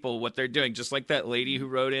 white people, what they're doing. Just like that lady who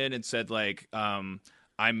wrote in and said, like, I'm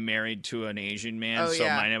married to an Asian man, Oh, so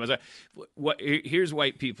yeah. my name was. Here's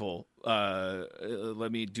white people.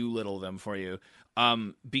 Let me doolittle them for you.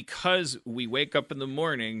 Because we wake up in the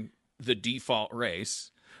morning, the default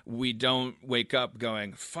race. We don't wake up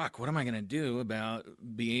going, fuck, what am I going to do about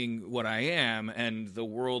being what I am and the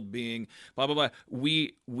world being blah, blah, blah.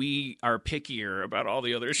 We are pickier about all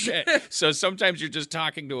the other shit. So sometimes you're just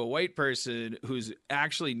talking to a white person who's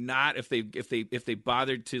actually not, if they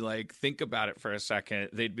bothered to like think about it for a second,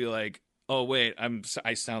 they'd be like, oh, wait,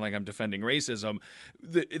 I sound like I'm defending racism.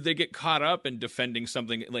 They get caught up in defending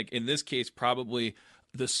something, like in this case, probably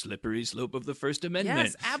the slippery slope of the First Amendment.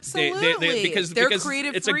 Yes, absolutely. Because Their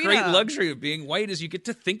creative it's a great freedom. luxury of being white is you get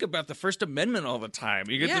to think about the First Amendment all the time.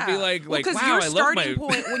 You get to be like, wow, your I love my... starting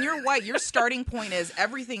point, when you're white, your starting point is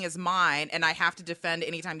everything is mine, and I have to defend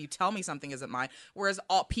anytime you tell me something isn't mine. Whereas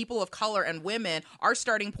all people of color and women, our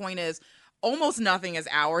starting point is almost nothing is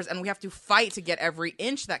ours, and we have to fight to get every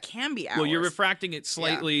inch that can be ours. Well, you're refracting it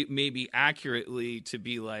slightly, maybe accurately, to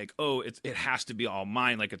be like, oh, it has to be all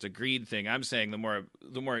mine, like it's a greed thing. I'm saying the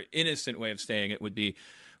more innocent way of saying it would be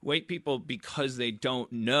white people, because they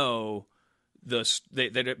don't know because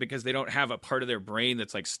they don't have a part of their brain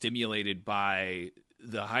that's like stimulated by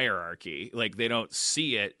the hierarchy. Like they don't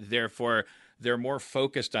see it, therefore they're more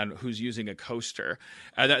focused on who's using a coaster.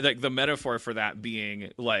 Like the metaphor for that being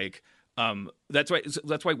like. That's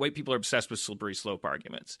why white people are obsessed with slippery slope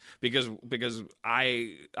arguments, because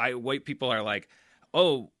white people are like,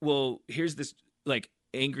 oh, well, here's this like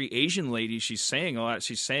angry Asian lady. She's saying a lot.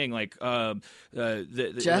 She's saying like, Jess, like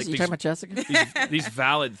you talking about Jessica? these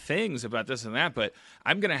valid things about this and that, but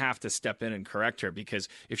I'm gonna have to step in and correct her, because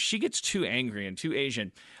if she gets too angry and too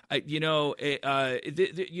Asian, if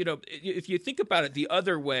you think about it the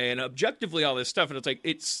other way and objectively all this stuff, and it's like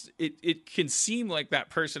it can seem like that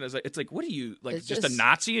person is like, it's like, what are you like, It's just just- a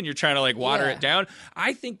Nazi and you're trying to like water Yeah. it down?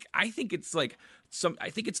 I think it's like I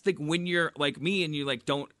think it's like when you're like me and you like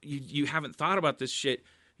you haven't thought about this shit.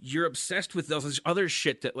 You're obsessed with this other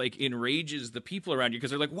shit that like enrages the people around you, because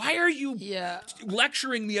they're like, why are you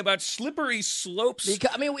lecturing me about slippery slopes? Because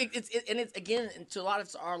I mean, it's again, to a lot of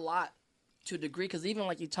it's our lot to a degree. Because even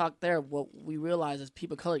like you talked there, what we realize as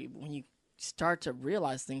people of color, when you start to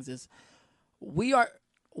realize things, is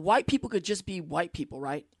white people could just be white people,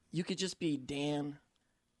 right? You could just be Dan,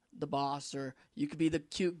 the boss, or you could be the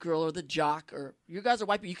cute girl or the jock, or you guys are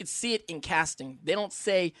white people. You could see it in casting. They don't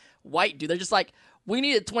say white dude. They're just like, we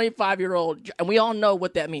need a 25-year-old, and we all know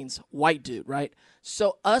what that means, white dude, right?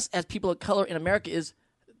 So us as people of color in America is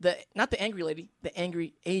not the angry lady, the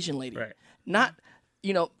angry Asian lady. Right. Not,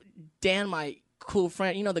 Dan, my cool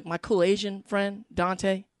friend, my cool Asian friend,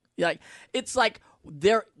 Dante. Like, it's like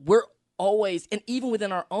we're always, and even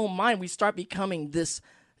within our own mind, we start becoming this,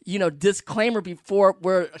 disclaimer before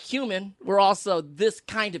we're a human, we're also this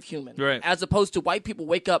kind of human. Right. As opposed to white people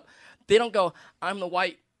wake up, they don't go, I'm the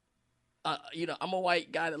white I'm a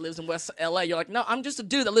white guy that lives in West LA. You're like, no, I'm just a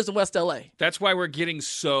dude that lives in West LA. That's why we're getting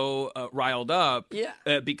so riled up.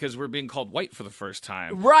 Yeah. Because we're being called white for the first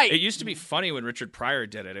time. Right. It used to be funny when Richard Pryor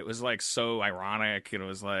did it. It was like so ironic. It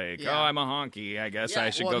was like, oh, I'm a honky. I guess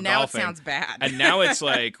I should go now golfing. It sounds bad. And now it's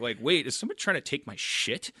like, wait, is somebody trying to take my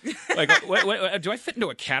shit? Like, what, do I fit into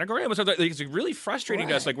a category? It's really frustrating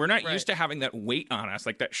to us. Like, we're not used to having that weight on us.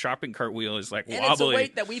 Like, that shopping cart wheel is like And wobbly. it's a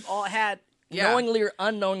weight that we've all had. Yeah. Knowingly or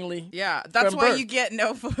unknowingly. Yeah, that's from why birth. you get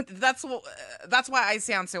no food. That's why I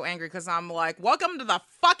sound so angry, because I'm like, welcome to the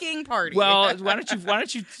fucking party. Well, why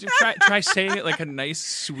don't you try saying it like a nice,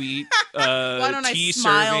 sweet don't I tea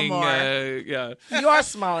smile serving? more? Yeah. You are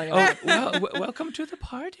smiling. Oh, well, welcome to the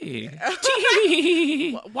party.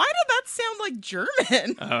 Why did that sound like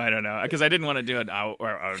German? Oh, I don't know, because I didn't want to do it out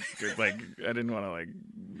or like I didn't want to like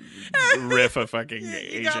riff a fucking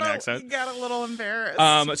Asian accent. You got a little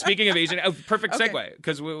embarrassed. Speaking of Asian, perfect Okay. segue,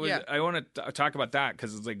 because I want to talk about that,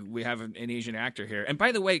 because it's like we have an Asian actor here. And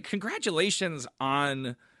by the way, congratulations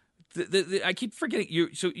on I keep forgetting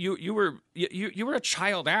you. So you were a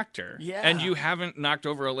child actor, Yeah. and you haven't knocked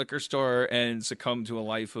over a liquor store and succumbed to a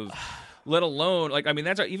life of, let alone like, I mean,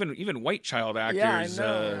 that's even white child actors. Yeah, I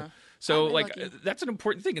know. So I've like been lucky. that's an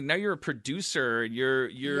important thing, and now you're a producer.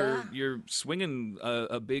 You're swinging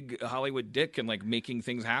a big Hollywood dick and like making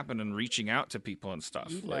things happen and reaching out to people and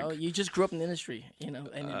stuff. You just grew up in the industry,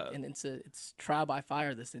 and it's trial by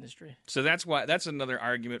fire, this industry. So that's another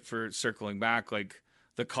argument for circling back, like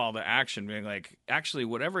the call to action, being like, actually,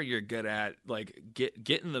 whatever you're good at, like get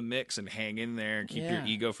in the mix and hang in there and keep your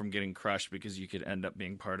ego from getting crushed, because you could end up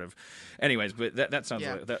being part of. Anyways, but that sounds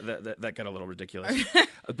like that got a little ridiculous.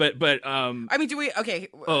 but I mean, do we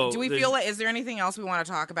feel like, is there anything else we want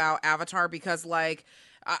to talk about Avatar? Because like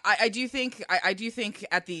I do think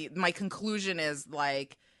my conclusion is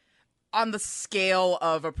like, on the scale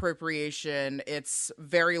of appropriation, it's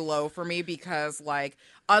very low for me, because like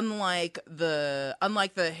unlike the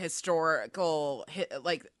history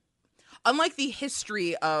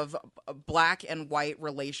of black and white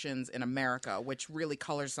relations in America, which really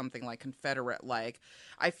colors something like Confederate, like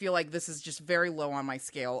I feel like this is just very low on my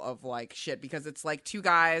scale of like shit, because it's like two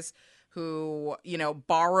guys who,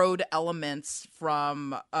 borrowed elements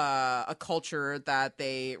from a culture that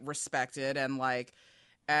they respected and like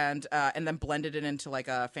and then blended it into like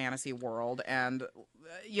a fantasy world. And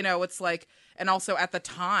it's like, and also at the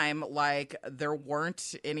time, like there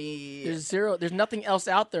weren't any, there's nothing else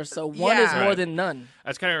out there, so one is more than none.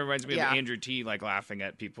 That's kind of reminds me of Andrew T like laughing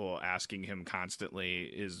at people asking him constantly,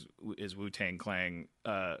 is Wu-Tang Clan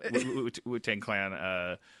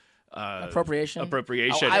appropriation.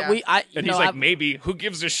 And he's like, maybe, who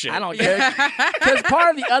gives a shit? I don't care. Because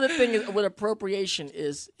part of the other thing is, with appropriation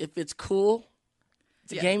is, if it's cool,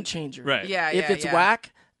 it's a game changer. Right. If it's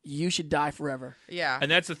whack, you should die forever. Yeah. And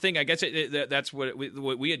that's the thing. I guess that's what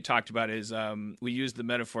we had talked about is we used the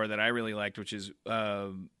metaphor that I really liked, which is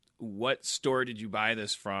what store did you buy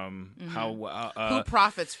this from? Mm-hmm. How who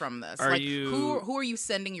profits from this? Are like you, who are you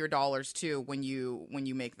sending your dollars to when you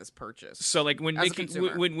make this purchase? So like when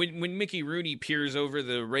Mickey Rooney peers over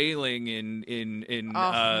the railing in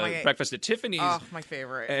Breakfast at Tiffany's, my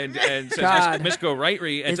favorite, and says Miss Go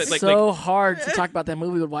Rightry, it's so hard to talk about that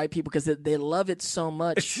movie with white people because they love it so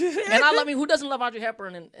much. And who doesn't love Audrey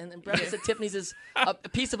Hepburn? And Breakfast at Tiffany's is a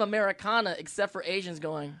piece of Americana, except for Asians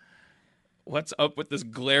going, what's up with this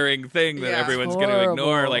glaring thing that everyone's going to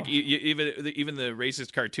ignore? Like even the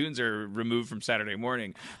racist cartoons are removed from Saturday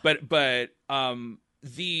Morning. But to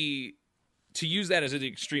use that as an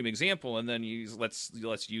extreme example, and then let's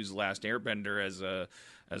use Last Airbender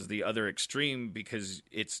as the other extreme, because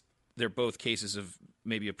they're both cases of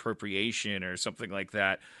maybe appropriation or something like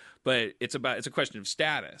that. But it's a question of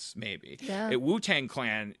status, maybe. Yeah. At Wu-Tang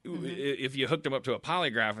Clan, if you hooked them up to a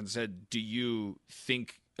polygraph and said, "Do you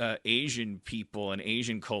think Asian people and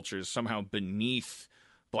Asian culture is somehow beneath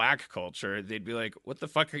black culture?" they'd be like, "What the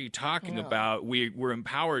fuck are you talking about? We're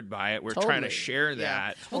empowered by it. We're trying to share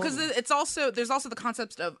that." Well, because there's also the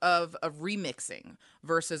concept of remixing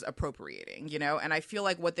versus appropriating, and I feel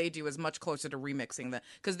like what they do is much closer to remixing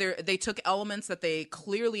because they took elements that they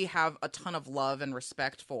clearly have a ton of love and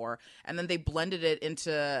respect for, and then they blended it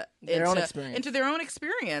into their own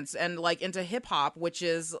experience and like into hip hop, which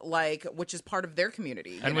is part of their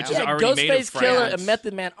community, and which is already Ghostface made of Killer France. and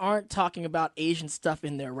Method Man aren't talking about Asian stuff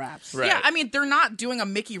in their raps. Right. Yeah, I mean, they're not doing a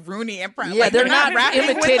Mickey Rooney impression. Yeah, Like, they're not rapping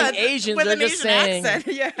imitating with Asians. with They're an just Asian saying,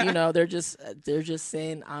 accent. Yeah. you know, they're just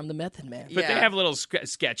saying, "I'm the Method Man." But they Yeah. have little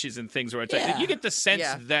sketches and things where it's like, Yeah. you get the sense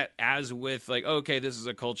Yeah. that, as with like, okay, this is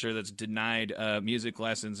a culture that's denied music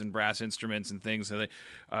lessons and brass instruments and things, so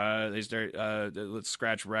they start let's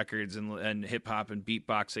scratch records and hip hop and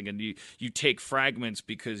beatboxing, and you take fragments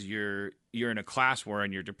because you're in a class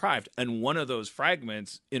wherein you're deprived, and one of those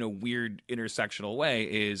fragments, in a weird intersectional way,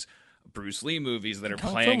 is Bruce Lee movies that are Kung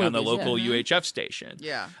Fu playing on the movies, local yeah. UHF station.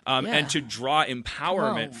 Yeah. Yeah. And to draw Come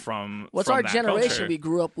empowerment on. from What's from our that generation? culture. We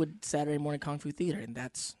grew up with Saturday morning kung fu theater, and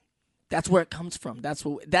that's where it comes from.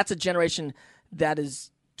 That's a generation that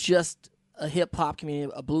is just a hip hop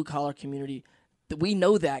community, a blue collar community. That we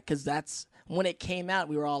know that because that's when it came out.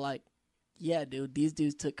 We were all like, "Yeah, dude, these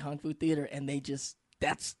dudes took kung fu theater, and they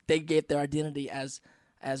gave their identity as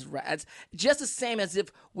just the same as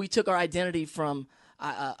if we took our identity from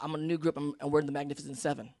I'm a new group and we're the Magnificent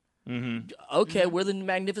Seven. Mm-hmm. Okay, we're the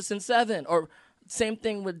Magnificent Seven. Or same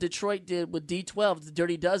thing with Detroit did with D12, the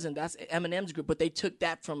Dirty Dozen. That's Eminem's group, but they took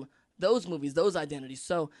that from those movies, those identities.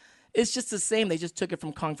 So it's just the same. They just took it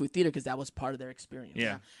from Kung Fu Theater because that was part of their experience.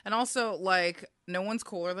 Yeah. And also, like, no one's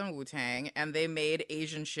cooler than Wu-Tang, and they made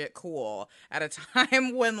Asian shit cool at a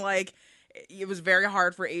time when, like, it was very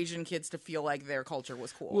hard for Asian kids to feel like their culture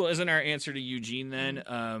was cool. Well, isn't our answer to Eugene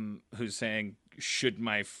then, who's saying, should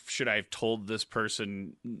I have told this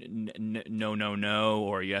person no,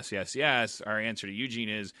 or yes? Our answer to Eugene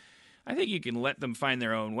is, I think you can let them find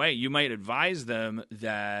their own way. You might advise them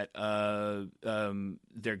that they're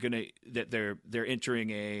entering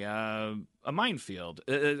a minefield,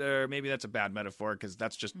 or maybe that's a bad metaphor because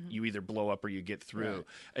that's just you either blow up or you get through.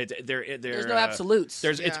 Right. There's no absolutes.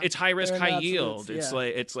 It's high risk, There are no high yield. absolutes, yeah.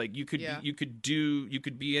 It's like you could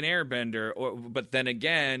be an airbender, but then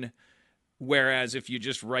again, whereas if you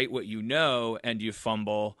just write what you know and you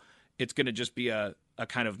fumble, it's going to just be a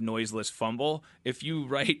kind of noiseless fumble. If you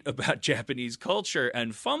write about Japanese culture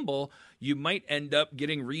and fumble, you might end up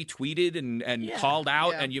getting retweeted and called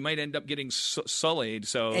out, and you might end up getting sullied.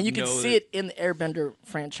 So, and you can see it in the Airbender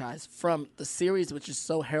franchise, from the series, which is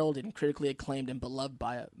so heralded and critically acclaimed and beloved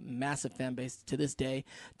by a massive fan base to this day,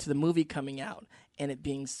 to the movie coming out and it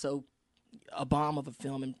being so a bomb of a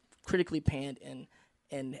film and critically panned and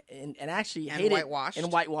actually hated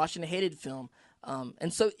whitewashed and a hated film.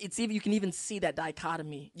 And so you can even see that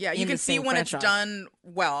dichotomy. Yeah, you in can the see same when franchise. it's done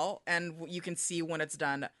well, and you can see when it's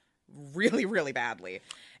done really, really badly.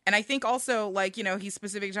 And I think also, like, you know, he's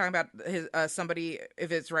specifically talking about his somebody,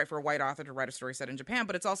 if it's right for a white author to write a story set in Japan,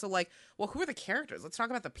 but it's also like, well, who are the characters? Let's talk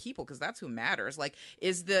about the people, because that's who matters. Like,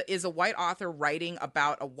 is a white author writing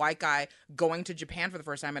about a white guy going to Japan for the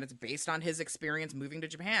first time and it's based on his experience moving to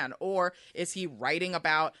Japan? Or is he writing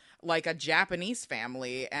about, like, a Japanese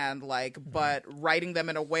family and, like, but writing them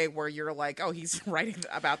in a way where you're like, oh, he's writing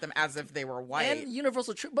about them as if they were white. And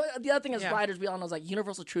universal truth. But the other thing as Yeah. writers, we all know, is like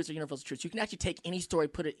universal truths are universal truths. You can actually take any story,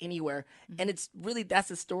 put it anywhere, and it's really, that's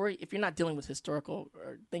the story if you're not dealing with historical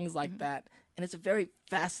or things like that. And it's a very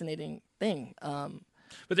fascinating thing.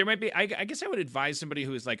 But there might be, I guess I would advise somebody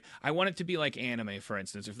who is like, I want it to be like anime, for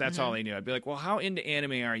instance, if that's all they knew. I'd be like, well, how into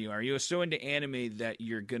anime are you? Are you so into anime that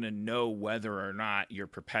you're going to know whether or not you're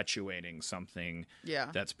perpetuating something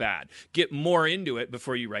that's bad? Get more into it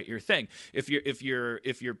before you write your thing. If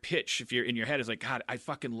your pitch, if you're in your head is like, God, I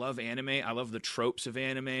fucking love anime. I love the tropes of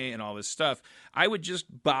anime and all this stuff. I would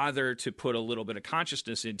just bother to put a little bit of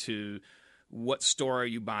consciousness into what store are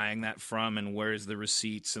you buying that from and where's the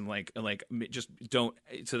receipts, and like just don't,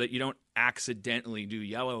 so that you don't accidentally do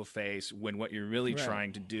yellow face when what you're really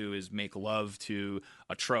trying to do is make love to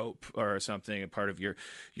a trope or something, a part of your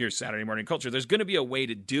Saturday morning culture. There's going to be a way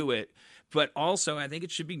to do it, but also I think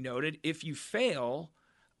it should be noted, if you fail,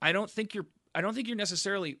 I don't think you're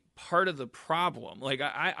necessarily part of the problem. Like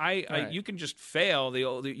you can just fail.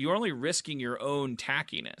 You're only risking your own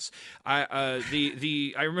tackiness. I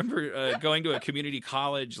remember going to a community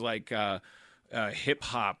college hip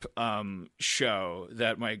hop show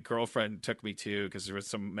that my girlfriend took me to because there was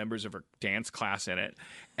some members of her dance class in it,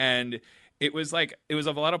 and it was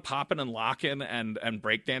a lot of popping and locking and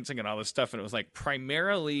breakdancing and all this stuff, and it was like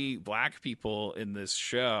primarily black people in this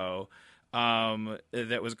show.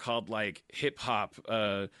 That was called like hip hop,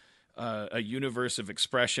 a universe of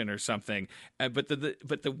expression or something. But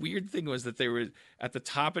the weird thing was that they were at the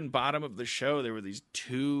top and bottom of the show. There were these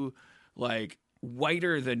two like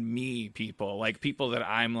whiter than me people, like people that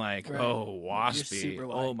I'm like, Right. oh, waspy. super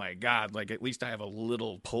white. Oh my God. Like at least I have a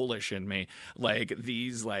little Polish in me. Like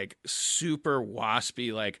these like super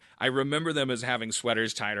waspy, like I remember them as having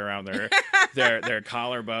sweaters tied around their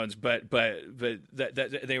collarbones, but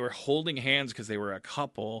that they were holding hands because they were a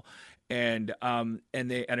couple. And I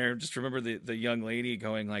just remember the young lady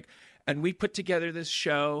going like, and we put together this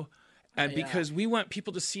show. And because we want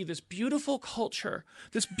people to see this beautiful culture.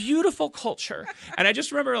 And I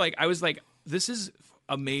just remember, like, I was like, this is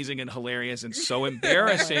amazing and hilarious and so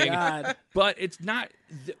embarrassing. God. But it's not,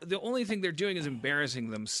 the only thing they're doing is embarrassing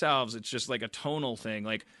themselves. It's just like a tonal thing.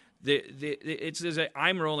 Like, it's as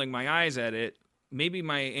I'm rolling my eyes at it. Maybe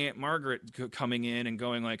my Aunt Margaret coming in and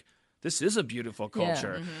going like, this is a beautiful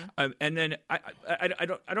culture, and then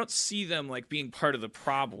I don't see them like being part of the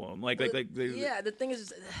problem. The thing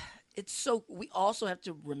is, it's so we also have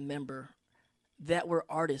to remember that we're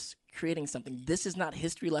artists creating something. This is not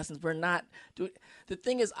history lessons. We're not doing. The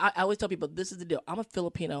thing is, I always tell people this is the deal. I'm a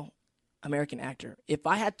Filipino American actor. If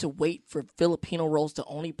I had to wait for Filipino roles to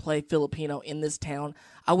only play Filipino in this town,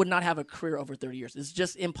 I would not have a career over 30 years. It's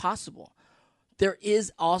just impossible. There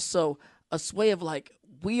is also a sway of like,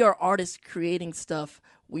 we are artists creating stuff.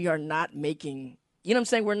 We are not making, you know what I'm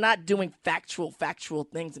saying? We're not doing factual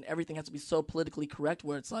things, and everything has to be so politically correct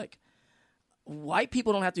where it's like, white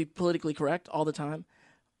people don't have to be politically correct all the time.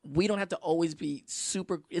 We don't have to always be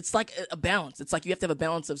super, it's like a balance. It's like you have to have a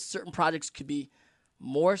balance of certain projects could be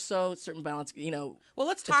more so, certain balance, you know. Well,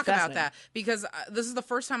 let's talk about that because this is the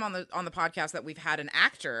first time on the podcast that we've had an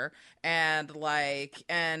actor, and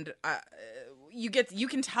you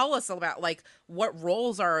can tell us about like what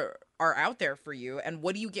roles are out there for you, and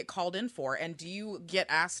what do you get called in for, and do you get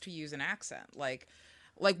asked to use an accent, like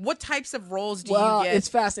what types of roles do you get? Well, it's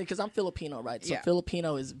fascinating because I'm Filipino, right? So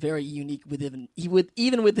Filipino is very unique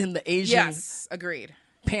even within the Asian. Yes, agreed.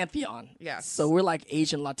 Pantheon. Yes. So we're like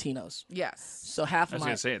Asian Latinos. Yes. So half I of was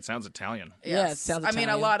gonna say it sounds Italian. Yes. Yeah, it sounds Italian.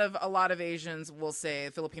 I mean, a lot of Asians will say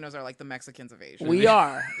Filipinos are like the Mexicans of Asia. We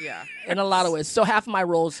are. Yeah. In a lot of ways. So half of my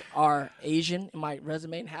roles are Asian in my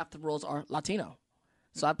resume, and half the roles are Latino.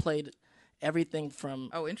 So I played everything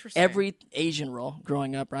from interesting. every Asian role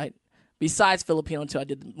growing up, right? Besides Filipino, until I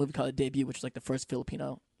did the movie called The Debut, which was like the first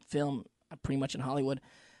Filipino film pretty much in Hollywood.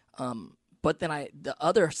 But then the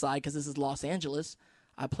other side, because this is Los Angeles,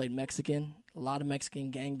 I played Mexican, a lot of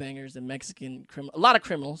Mexican gangbangers and Mexican a lot of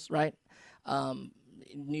criminals, right?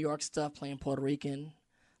 New York stuff, playing Puerto Rican,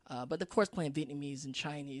 but of course playing Vietnamese and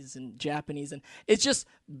Chinese and Japanese, and it's just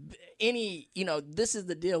this is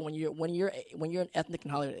the deal when you're an ethnic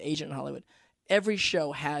in Hollywood, Asian in Hollywood, every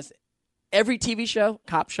TV show,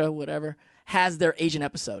 cop show, whatever, has their Asian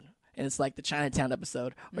episode. And it's like the Chinatown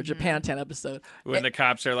episode or Japantown episode. When the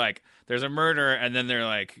cops are like, there's a murder, and then they're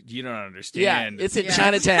like, you don't understand. Yeah, it's in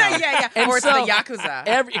Chinatown. yeah. Or it's the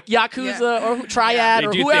Yakuza. Or Triad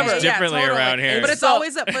or whoever. Things differently around here. But it's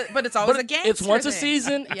always a gangster It's once a thing.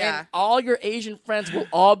 season, and all your Asian friends will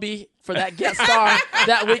all be for that guest star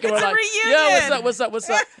that week. And we're like, reunion. What's up?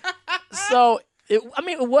 So, it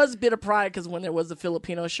was a bit of pride because when there was a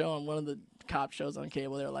Filipino show on one of the cop shows on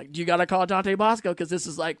cable, they're like, you gotta call Dante Bosco because this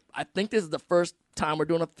is like, I think this is the first time we're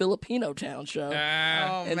doing a Filipino town show.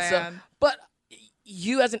 Man. But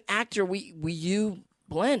you as an actor, you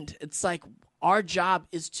blend. It's like our job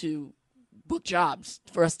is to book jobs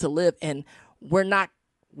for us to live, and we're not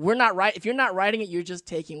right. If you're not writing it, you're just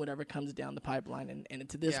taking whatever comes down the pipeline. And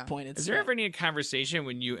to this point, it's. Is there ever any conversation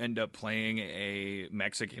when you end up playing a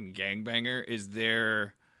Mexican gangbanger?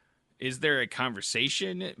 Is there a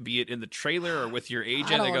conversation, be it in the trailer or with your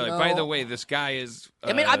agent? They go like, by the way, this guy is.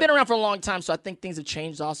 I mean, I've been around for a long time, so I think things have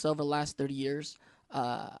changed also over the last 30 years.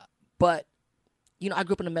 But I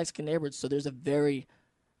grew up in a Mexican neighborhood, so there's a very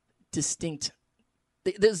distinct.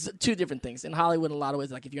 There's two different things in Hollywood. In a lot of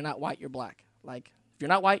ways, like if you're not white, you're black. Like if you're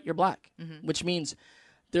not white, you're black, which means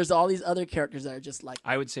there's all these other characters that are just like.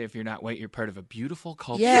 I would say if you're not white, you're part of a beautiful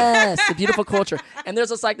culture. Yes, a beautiful culture, and there's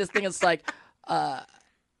just like this thing. It's like.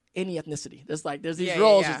 Any ethnicity. There's these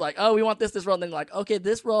roles. It's like, oh, we want this role. And then like, okay,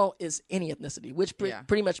 this role is any ethnicity, which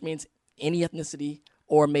pretty much means any ethnicity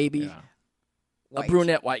or maybe a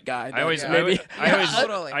brunette white guy. I always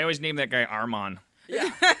name that guy Armand.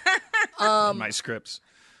 Yeah. In my scripts.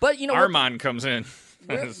 But Armand comes in.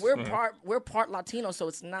 We're part Latino, so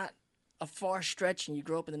it's not a far stretch. And you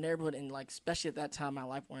grow up in the neighborhood, and like especially at that time in my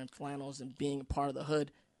life, wearing flannels and being a part of the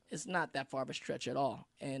hood, it's not that far of a stretch at all.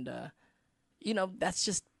 And that's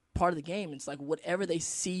just part of the game. It's like whatever they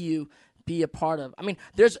see you be a part of. I mean,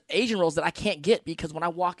 there's Asian roles that I can't get because when I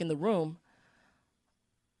walk in the room,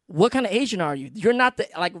 what kind of Asian are you? You're not the,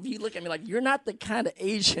 like, if you look at me like, you're not the kind of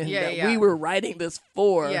Asian that we were writing this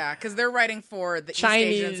for. Yeah, because they're writing for the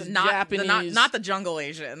Chinese, East Asians, not Japanese. not the jungle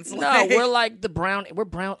Asians. No, we're like the brown. We're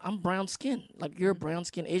brown. I'm brown skin. Like, you're a brown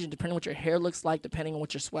skin Asian, depending on what your hair looks like, depending on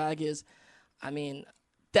what your swag is. I mean,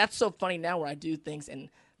 that's so funny now where I do things, and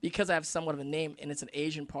because I have somewhat of a name and it's an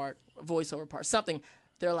Asian part, a voiceover part, something,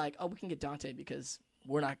 they're like, oh, we can get Dante because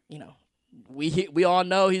we're not, you know, we all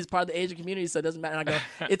know he's part of the Asian community, so it doesn't matter. And I go,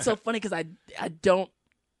 it's so funny because I don't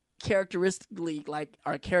characteristically like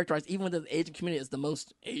are characterized, even within the Asian community, as the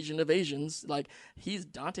most Asian of Asians. Like,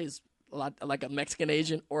 Dante's a lot like a Mexican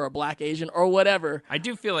Asian or a black Asian or whatever. I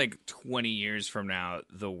do feel like 20 years from now,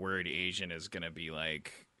 the word Asian is gonna be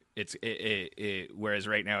like whereas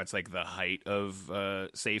right now it's like the height of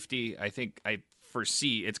safety. I think I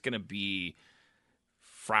foresee it's gonna be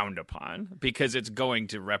frowned upon because it's going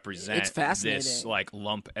to represent this like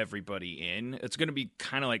lump everybody in. It's going to be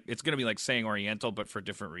kind of like, it's going to be like saying Oriental but for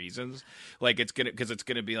different reasons. Like, it's going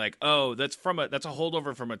to be like, oh, that's a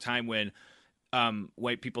holdover from a time when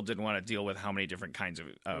white people didn't want to deal with how many different kinds of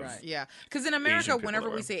right. Yeah, because in America,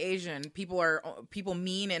 whenever we say Asian, people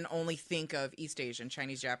mean and only think of East Asian,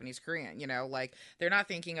 Chinese, Japanese, Korean. You know, like, they're not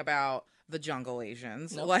thinking about the jungle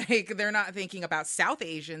Asians. Nope. Like, they're not thinking about South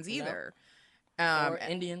Asians either. Nope. Or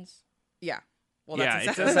Indians. Yeah. Well, yeah,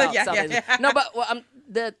 that's South Asian. No, but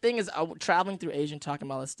the thing is, traveling through Asia, talking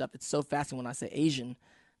about all this stuff, it's so fascinating when I say Asian.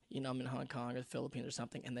 You know, I'm in Hong Kong or the Philippines or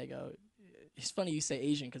something, and they go, it's funny you say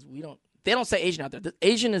Asian because they don't say Asian out there.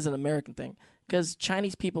 Asian is an American thing because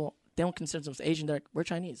Chinese people, they don't consider themselves Asian. We're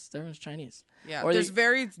Chinese. They're Chinese. Yeah, or there's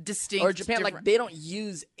very distinct. Or Japan, like, they don't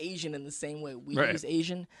use Asian in the same way we use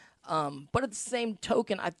Asian. But at the same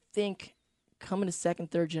token, I think coming to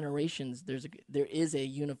second, third generations, there is a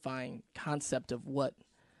unifying concept of what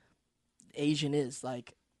Asian is,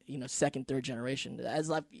 like, you know, second, third generation. As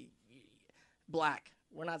like black,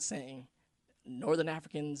 we're not saying Northern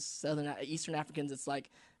Africans, Eastern Africans. It's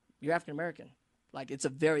like you're African American. Like, it's a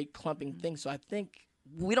very clumping thing. So I think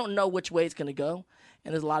we don't know which way it's going to go,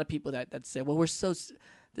 and there's a lot of people that say, well, there's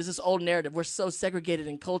this old narrative. We're so segregated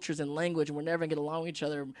in cultures and language, and we're never going to get along with each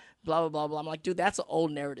other, blah, blah, blah, blah. I'm like, dude, that's an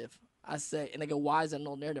old narrative. I say, and they go, why is that an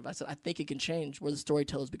old narrative? I said, I think it can change. We're the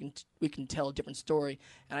storytellers. We can tell a different story.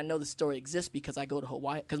 And I know the story exists because I go to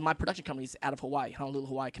Hawaii, because my production company is out of Hawaii, Honolulu,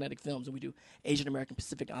 Hawaii, Kinetic Films, and we do Asian American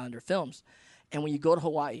Pacific Islander films. And when you go to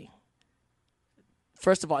Hawaii,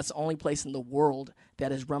 first of all, it's the only place in the world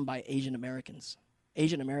that is run by Asian Americans.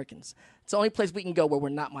 Asian Americans. It's the only place we can go where we're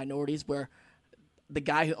not minorities, where the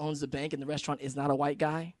guy who owns the bank and the restaurant is not a white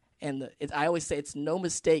guy. And I always say it's no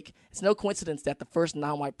mistake, it's no coincidence that the first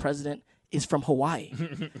non-white president is from Hawaii.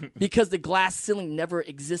 Because the glass ceiling never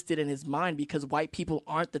existed in his mind because white people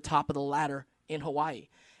aren't the top of the ladder in Hawaii.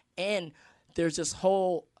 And there's this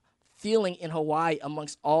whole feeling in Hawaii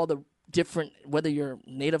amongst all the different, whether you're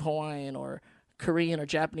Native Hawaiian or Korean or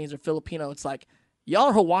Japanese or Filipino, it's like, y'all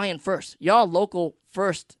are Hawaiian first. Y'all are local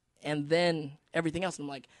first, and then everything else. And I'm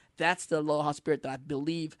like, that's the Aloha spirit that I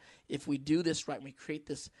believe if we do this right, we create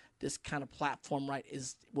this kind of platform right,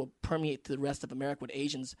 will permeate to the rest of America with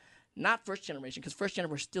Asians, not first generation, because first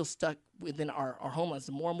generation we're still stuck within our homelands.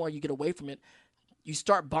 The more and more you get away from it, you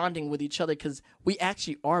start bonding with each other because we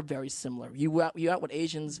actually are very similar. You out with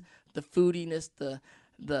Asians, the foodiness,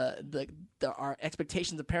 our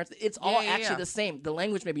expectations of parents, it's all actually the same. The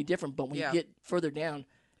language may be different, but when you get further down,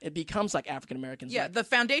 it becomes like African Americans. Yeah, like, the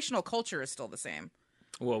foundational culture is still the same.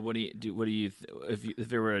 Well, what do you if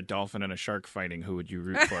there were a dolphin and a shark fighting, who would you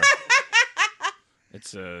root for?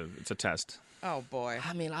 It's a test. Oh boy.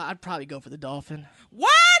 I mean, I'd probably go for the dolphin.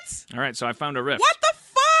 What? All right, so I found a rift. What the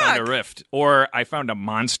fuck? Found a rift, or I found a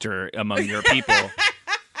monster among your people.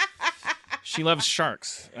 She loves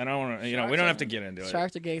sharks. I don't want to. You know, we don't have to get into it.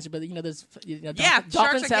 Sharks are gangster, but there's sharks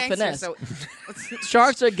dolphins are have gangster, finesse.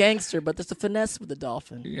 Sharks are gangster, but there's a finesse with the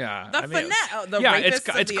dolphin. Yeah, It's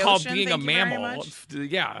called ocean, being a thank you very mammal. much.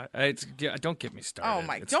 Yeah, don't get me started. Oh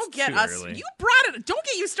my! It's don't get too us. early. You brought it. Don't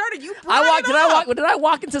get you started. You brought it up. Did I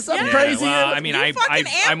walk into something crazy? Well, I mean, I'm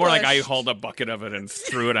more like I ambushed. hauled a bucket of it and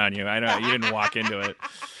threw it on you. I know you didn't walk into it.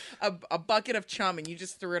 A bucket of chum, and you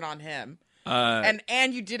just threw it on him.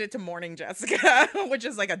 And you did it to Morning Jessica, which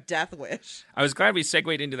is like a death wish. I was glad we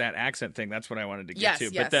segued into that accent thing. That's what I wanted to get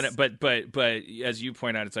to. Yes. But as you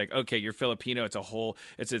point out, it's like, okay, you're Filipino. It's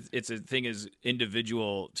a thing is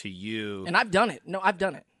individual to you. And I've done it. No, I've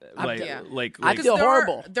done it. I feel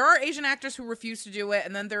horrible. There are Asian actors who refuse to do it,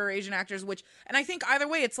 and then there are Asian actors and I think either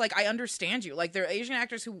way, it's like, I understand you. Like, there are Asian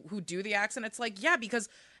actors who do the accent. It's like, yeah, because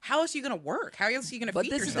how else are you going to work? How else are you going to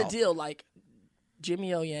feed yourself? But this is the deal, like,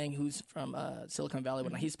 Jimmy O Yang, who's from Silicon Valley,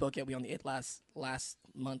 when he spoke at we on the last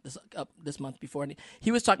month, this month before, and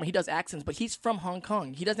he was talking. He does accents, but he's from Hong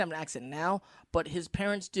Kong. He doesn't have an accent now, but his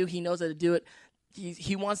parents do. He knows how to do it.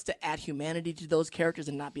 He wants to add humanity to those characters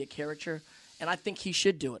and not be a caricature, and I think he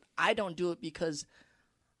should do it. I don't do it because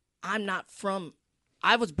I'm not from.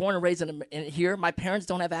 I was born and raised in here. My parents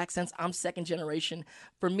don't have accents. I'm second generation.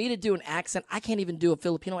 For me to do an accent, I can't even do a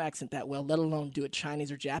Filipino accent that well, let alone do a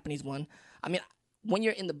Chinese or Japanese one. I mean, when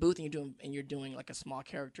you're in the booth and you're doing like a small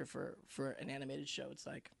character for an animated show, it's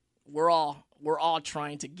like we're all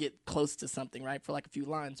trying to get close to something, right? For like a few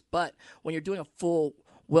lines. But when you're doing a full,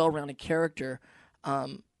 well-rounded character,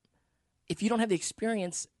 if you don't have the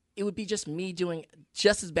experience, it would be just me doing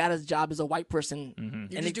just as bad a job as a white person. Mm-hmm.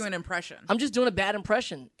 You're just doing an impression. I'm just doing a bad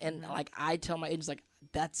impression. And like I tell my agents, like,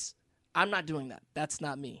 I'm not doing that. That's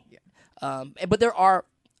not me. Yeah. But there are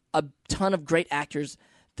a ton of great actors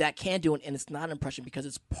that can do it, and it's not an impression because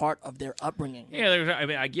it's part of their upbringing. Yeah, I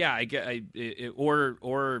mean, I get,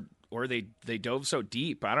 or they dove so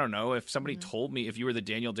deep. I don't know if somebody told me if you were the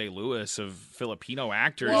Daniel Day-Lewis of Filipino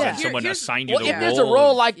actors and someone assigned you the role. If there's a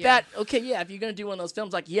role like that, okay, yeah. If you're gonna do one of those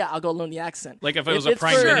films, like I'll go learn the accent. Like if it was a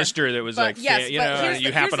prime minister that was but, like, yes,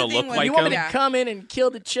 you happen to look like you want him. me to come in and kill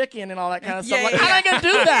the chicken and all that kind of stuff. Like, how am I gonna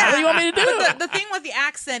do that? What do you want me to do? But the thing with the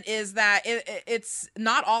accent is that it's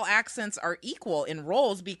not all accents are equal in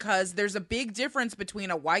roles because there's a big difference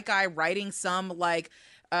between a white guy writing some like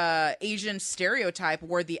Asian stereotype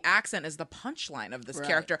where the accent is the punchline of this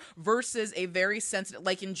character versus a very sensitive,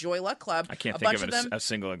 like in Joy Luck Club. I can't think of a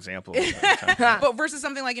single example. But versus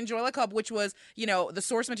something like in Joy Luck Club, which was, the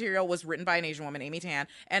source material was written by an Asian woman, Amy Tan,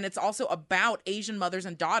 and it's also about Asian mothers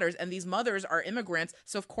and daughters, and these mothers are immigrants,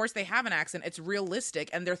 so of course they have an accent. It's realistic,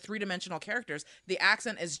 and they're three-dimensional characters. The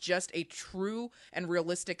accent is just a true and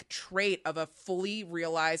realistic trait of a fully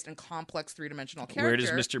realized and complex three-dimensional character. Where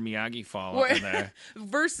does Mr. Miyagi fall up in there?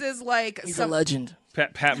 Versus like he's a legend.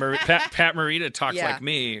 Pat Morita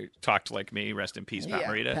talked like me. Rest in peace, Pat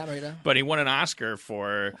Morita. Pat Morita. But he won an Oscar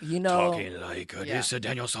for talking like Lisa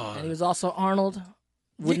Danielson. And he was also Arnold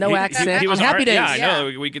with no accent. He was Happy Days. Yeah, I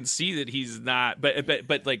know. We can see that he's not.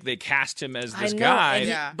 But like they cast him as this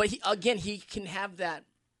guy. But he can have that.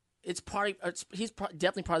 It's he's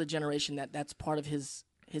definitely part of the generation that's part of his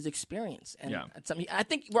experience. And it's something. I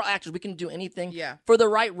think we're actors. We can do anything for the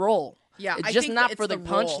right role. Yeah, it's just not for the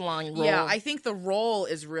punchline role. Yeah, I think the role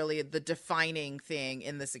is really the defining thing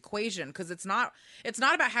in this equation because it's not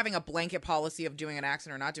about having a blanket policy of doing an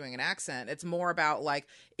accent or not doing an accent. It's more about like,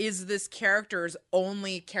 is this character's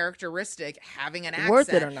only characteristic having an accent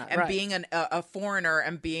worth it or not, and being a foreigner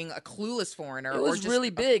and being a clueless foreigner? It was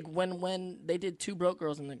really big when they did Two Broke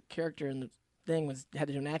Girls and the character in the thing had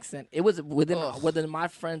to do an accent. It was within my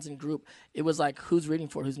friends and group. It was like who's reading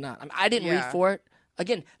for it, who's not. I mean, I didn't read for it.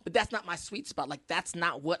 Again, but that's not my sweet spot. Like, that's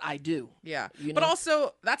not what I do. Yeah. But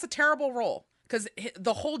also, that's a terrible role. Because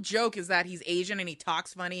the whole joke is that he's Asian and he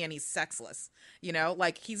talks funny and he's sexless.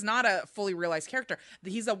 Like, he's not a fully realized character.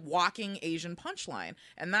 He's a walking Asian punchline.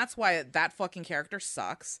 And that's why that fucking character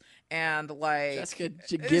sucks. And, like... Jessica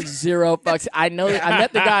gives zero fucks. I know. I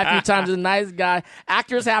met the guy a few times. He's a nice guy.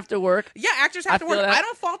 Actors have to work. Yeah, actors have to work. I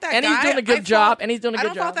don't fault that guy. And he's doing a good job. I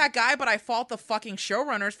don't fault that guy, but I fault the fucking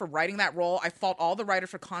showrunners for writing that role. I fault all the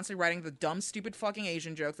writers for constantly writing the dumb, stupid fucking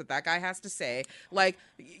Asian jokes that guy has to say. Like,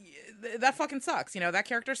 that fucking sucks. That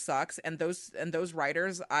character sucks. And those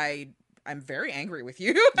writers, I'm very angry with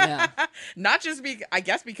you. Yeah. Not just I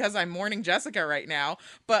guess because I'm mourning Jessica right now,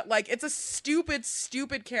 but like it's a stupid,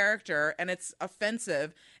 stupid character and it's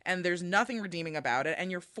offensive and there's nothing redeeming about it.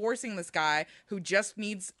 And you're forcing this guy who just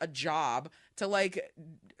needs a job to like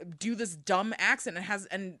do this dumb accent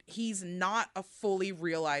and he's not a fully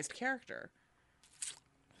realized character.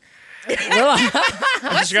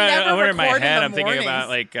 I wonder in my head, I'm thinking about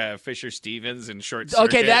like Fisher Stevens and Short Circuit.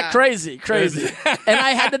 Okay, that crazy. And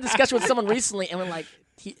I had the discussion with someone recently, and we're like,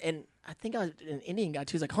 I think I was an Indian guy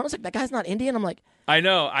too. He's like, hold on a second, that guy's not Indian. I'm like, I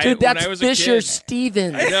know. Dude, that's when I was Fisher a kid,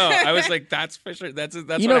 Stevens. I know. I was like, that's Fisher. That's what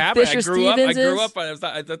know happened. Fisher I grew up. Stevens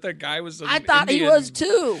I thought that guy was. I thought Indian. he was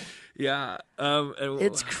too. Yeah.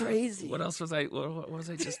 It's crazy. What else was I? What was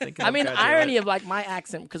I just thinking? I mean, irony of like my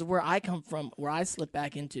accent, because where I come from, where I slip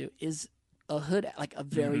back into is a hood, like a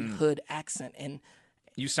very hood accent, and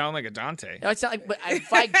you sound like a Dante. I sound like, but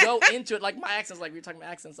if I go into it, like my accents, like we were talking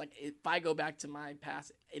about accents, like if I go back to my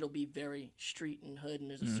past, it'll be very street and hood, and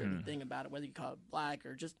there's a certain thing about it, whether you call it black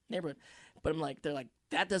or just neighborhood. But I'm like, they're like,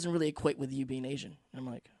 that doesn't really equate with you being Asian. And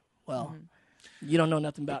I'm like, well, You don't know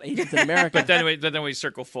nothing about Asians in America. But then we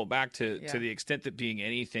circle full back to the extent that being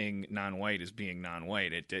anything non-white is being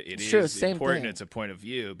non-white. It Sure, is same important. thing. It's a point of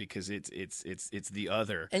view because it's the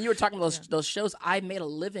other. And you were talking about those shows. I made a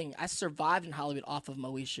living. I survived in Hollywood off of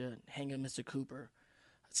Moesha, hanging with Mr. Cooper,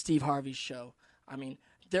 Steve Harvey's show. I mean,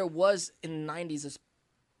 there was in the 90s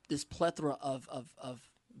this plethora of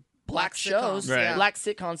black shows, sitcoms, yeah. black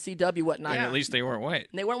sitcoms, CW, whatnot. And at least they weren't white.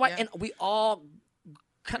 And they weren't white, Yeah. and we all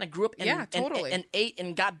kind of grew up and, Yeah, totally. and ate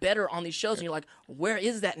and got better on these shows. And you're like, where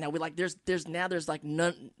is that now? We're like, there's like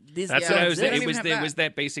none. These That's don't what I was. exist. It even was have it that. was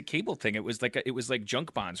that basic cable thing. It was like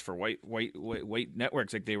junk bonds for white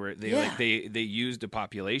networks. Like they used a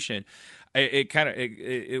population.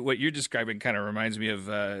 What you're describing kind of reminds me of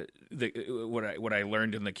what I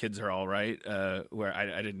learned in The Kids Are All Right, where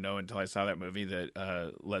I didn't know until I saw that movie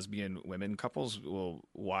that lesbian women couples will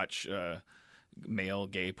watch male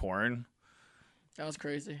gay porn. That was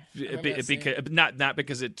crazy. I remember that scene. Because not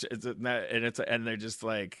because it's not, and they're just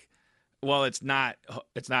like, well, it's not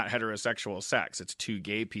heterosexual sex. It's two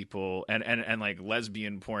gay people, and like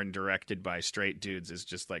lesbian porn directed by straight dudes is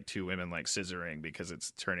just like two women like scissoring because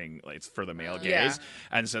it's for the male gaze, Yeah.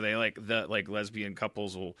 and so they like lesbian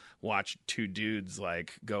couples will watch two dudes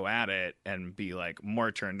like go at it and be like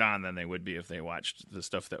more turned on than they would be if they watched the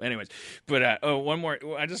stuff that. Anyways, but one more.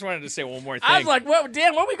 I just wanted to say one more thing. I was like,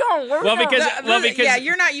 Dan, where we going? Because yeah,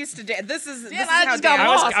 you're not used to this is Yeah, this I is how just got Dan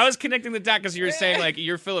lost. I was connecting the dot because you were saying like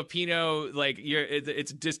you're Filipino, like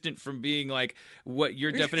it's distant from being like what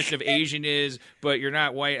your definition of Asian is, but you're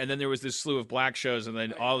not white. And then there was this slew of black shows, and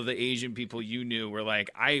then all of the Asian people you knew were like,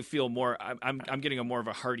 I feel more. I'm getting a more of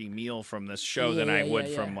a hearty meal from this show than I would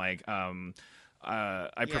from like.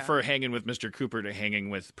 I prefer hanging with Mr. Cooper to hanging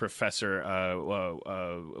with Professor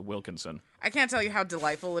Wilkinson. I can't tell you how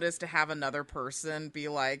delightful it is to have another person be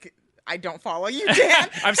like, I don't follow you, Dan.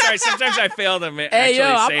 I'm sorry. Sometimes I fail to Hey, actually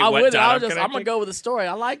yo, say I'm what with it. dot I'm connecting. gonna go with the story.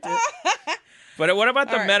 I liked it. But what about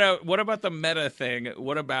the All right. meta? What about the meta thing?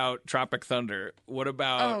 What about Tropic Thunder? What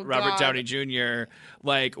about Oh, Robert God. Downey Jr.?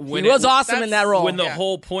 Like when He was awesome in that role. When the Yeah.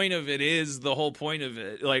 whole point of it is the whole point of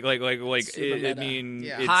it. Like Super I meta. mean,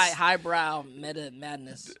 Yeah. it's, Highbrow meta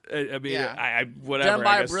madness I mean, Yeah. I whatever. done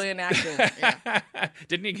by I a guess. brilliant actor.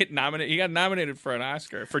 Didn't he get nominated? He got nominated for an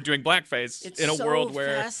Oscar for doing blackface It's in a so world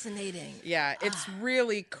where fascinating. Yeah, it's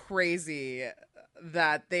really crazy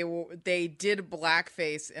that they did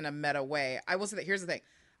blackface in a meta way. I will say that here's the thing.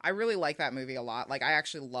 I really like that movie a lot. Like I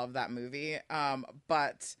actually love that movie.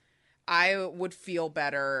 But I would feel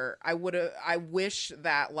better. I wish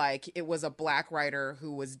that like it was a black writer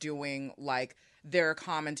who was doing like their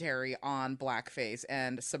commentary on blackface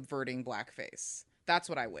and subverting blackface. That's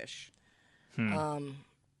what I wish.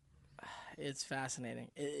 It's fascinating.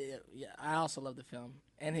 Yeah, I also love the film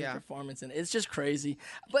and his Yeah. performance, and it's just crazy.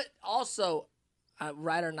 But also,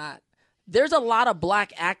 right or not, there's a lot of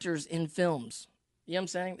black actors in films. You know what I'm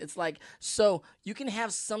saying? It's like, so you can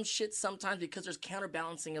have some shit sometimes because there's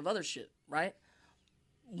counterbalancing of other shit, right?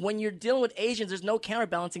 When you're dealing with Asians, there's no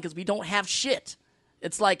counterbalancing because we don't have shit.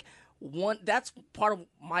 It's like that's part of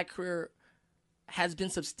my career has been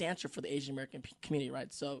substantial for the Asian American community,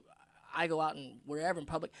 right? So I go out and wherever in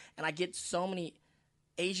public, and I get so many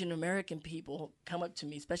Asian American people come up to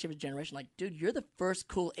me, especially of a generation, like, dude, you're the first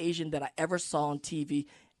cool Asian that I ever saw on TV,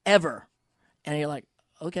 ever. And you're like,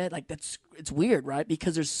 okay, like it's weird, right?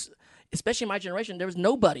 Because there's, especially in my generation, there was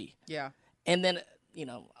nobody. Yeah. And then,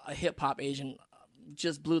 a hip hop Asian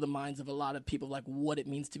just blew the minds of a lot of people, like what it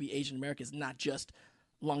means to be Asian American is not just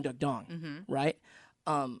Long Duck Dong, right?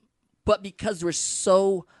 But because we're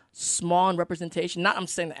so small in representation, I'm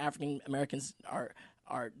saying that African Americans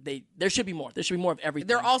there should be more. There should be more of everything.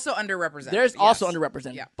 They're also underrepresented. There's also Yes.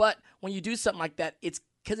 underrepresented. Yeah. But when you do something like that, it's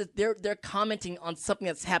because they're commenting on something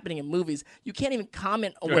that's happening in movies. You can't even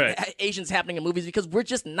comment on Right. what Asians happening in movies because we're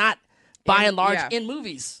just not, by and large, yeah. in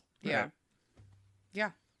movies. Yeah.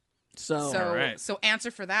 Yeah. So, So right. so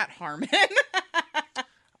answer for that, Harmon.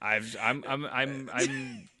 I'm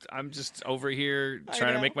just over here trying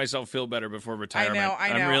to know. make myself feel better before retirement. I know.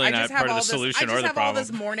 I'm really I not just have part of all the solution I or just the have all problem.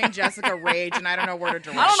 this morning Jessica rage, and I don't know where to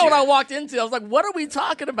direct I don't know what I you. walked into. I was like, what are we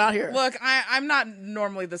talking about here? Look, I'm not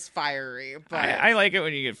normally this fiery, but I like it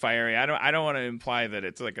when you get fiery. I don't want to imply that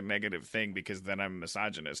it's like a negative thing because then I'm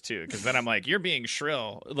misogynist too. Because then I'm like, you're being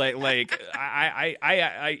shrill. You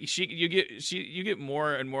get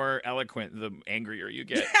more and more eloquent the angrier you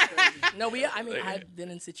get. No, I've been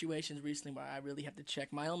in situations recently where I really have to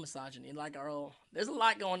check my own misogyny. And like there's a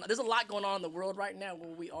lot going on in the world right now where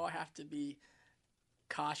we all have to be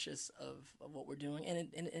cautious of what we're doing, and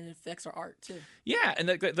it affects our art too. Yeah, and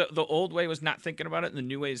the old way was not thinking about it, and the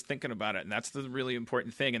new way is thinking about it, and that's the really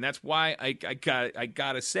important thing. And that's why I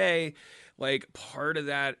gotta say, like, part of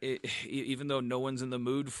that, even though no one's in the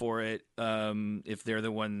mood for it, if they're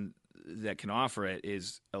the one that can offer it,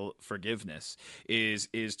 is forgiveness,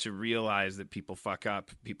 is to realize that people fuck up,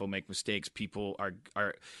 people make mistakes, people are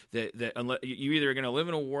that unless you either are going to live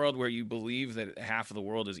in a world where you believe that half of the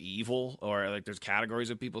world is evil, or like there's categories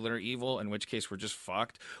of people that are evil, in which case we're just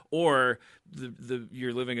fucked, or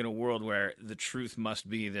you're living in a world where the truth must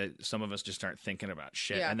be that some of us just aren't thinking about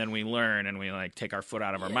shit, and then we learn and we like take our foot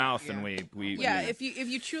out of our mouth, and we if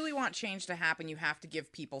you truly want change to happen, you have to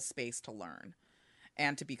give people space to learn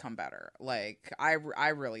and to become better. Like, I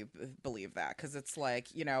really believe that, because it's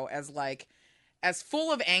like, you know, as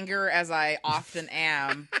full of anger as I often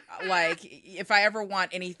am, like, if I ever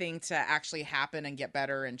want anything to actually happen and get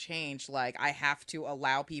better and change, like, I have to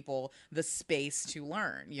allow people the space to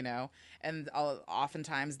learn, you know? And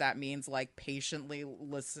oftentimes that means, like, patiently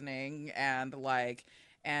listening and, like,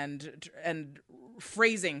 and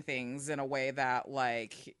phrasing things in a way that,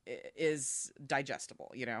 like, is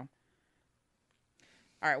digestible, you know?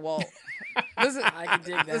 All right, well, I can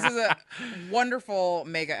dig that. This is a wonderful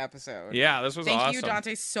mega episode. Yeah, this was awesome. Thank you,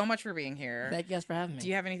 Dante, so much for being here. Thank you guys for having me. Do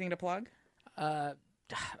you have anything to plug?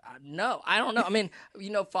 No, I don't know. I mean,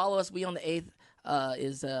 you know, follow us. We on the 8th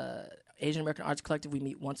is Asian American Arts Collective. We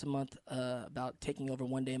meet once a month about taking over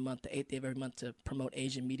one day a month, the 8th day of every month, to promote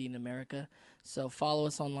Asian media in America. So follow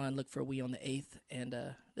us online. Look for We on the 8th. And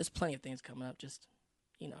there's plenty of things coming up. Just,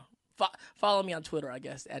 you know, follow me on Twitter, I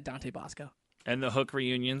guess, at Dante Bosco. And the Hook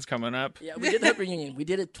reunion's coming up. Yeah, we did the Hook reunion. We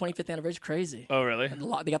did it 25th anniversary. Crazy. Oh, really?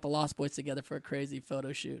 They got the Lost Boys together for a crazy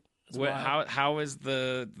photo shoot. How is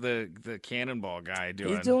the Cannonball guy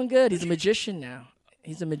doing? He's doing good. He's a magician now.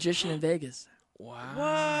 He's a magician in Vegas.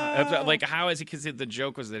 Wow. Like, how is he? Because the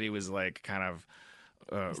joke was that he was like kind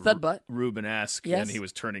of stud butt, Rubenesque, and he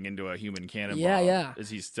was turning into a human cannonball. Yeah.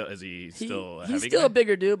 Is he still? He's still a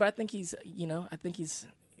bigger dude, but I think he's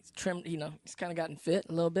trimmed, you know, he's kind of gotten fit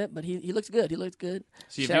a little bit, but he looks good. He looks good.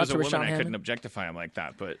 See, if he was a woman, I couldn't objectify him like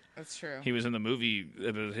that, but that's true. He was in the movie.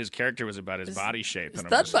 His character was about his body shape.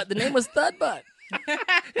 Stud Butt. The name was Stud Butt.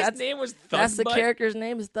 His name was Thud That's Butt? The character's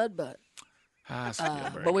name is Stud Butt.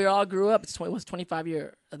 But we all grew up. It was 25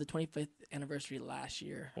 year of the 25th anniversary last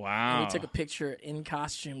year. Wow. And we took a picture in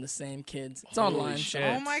costume, the same kids. It's Holy online. Shit.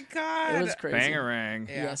 Oh my God. It was crazy. Bangarang.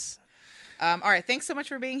 Yeah. Yes. All right. Thanks so much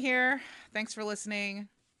for being here. Thanks for listening.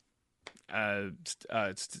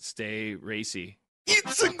 Stay racy.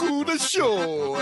 It's a good show.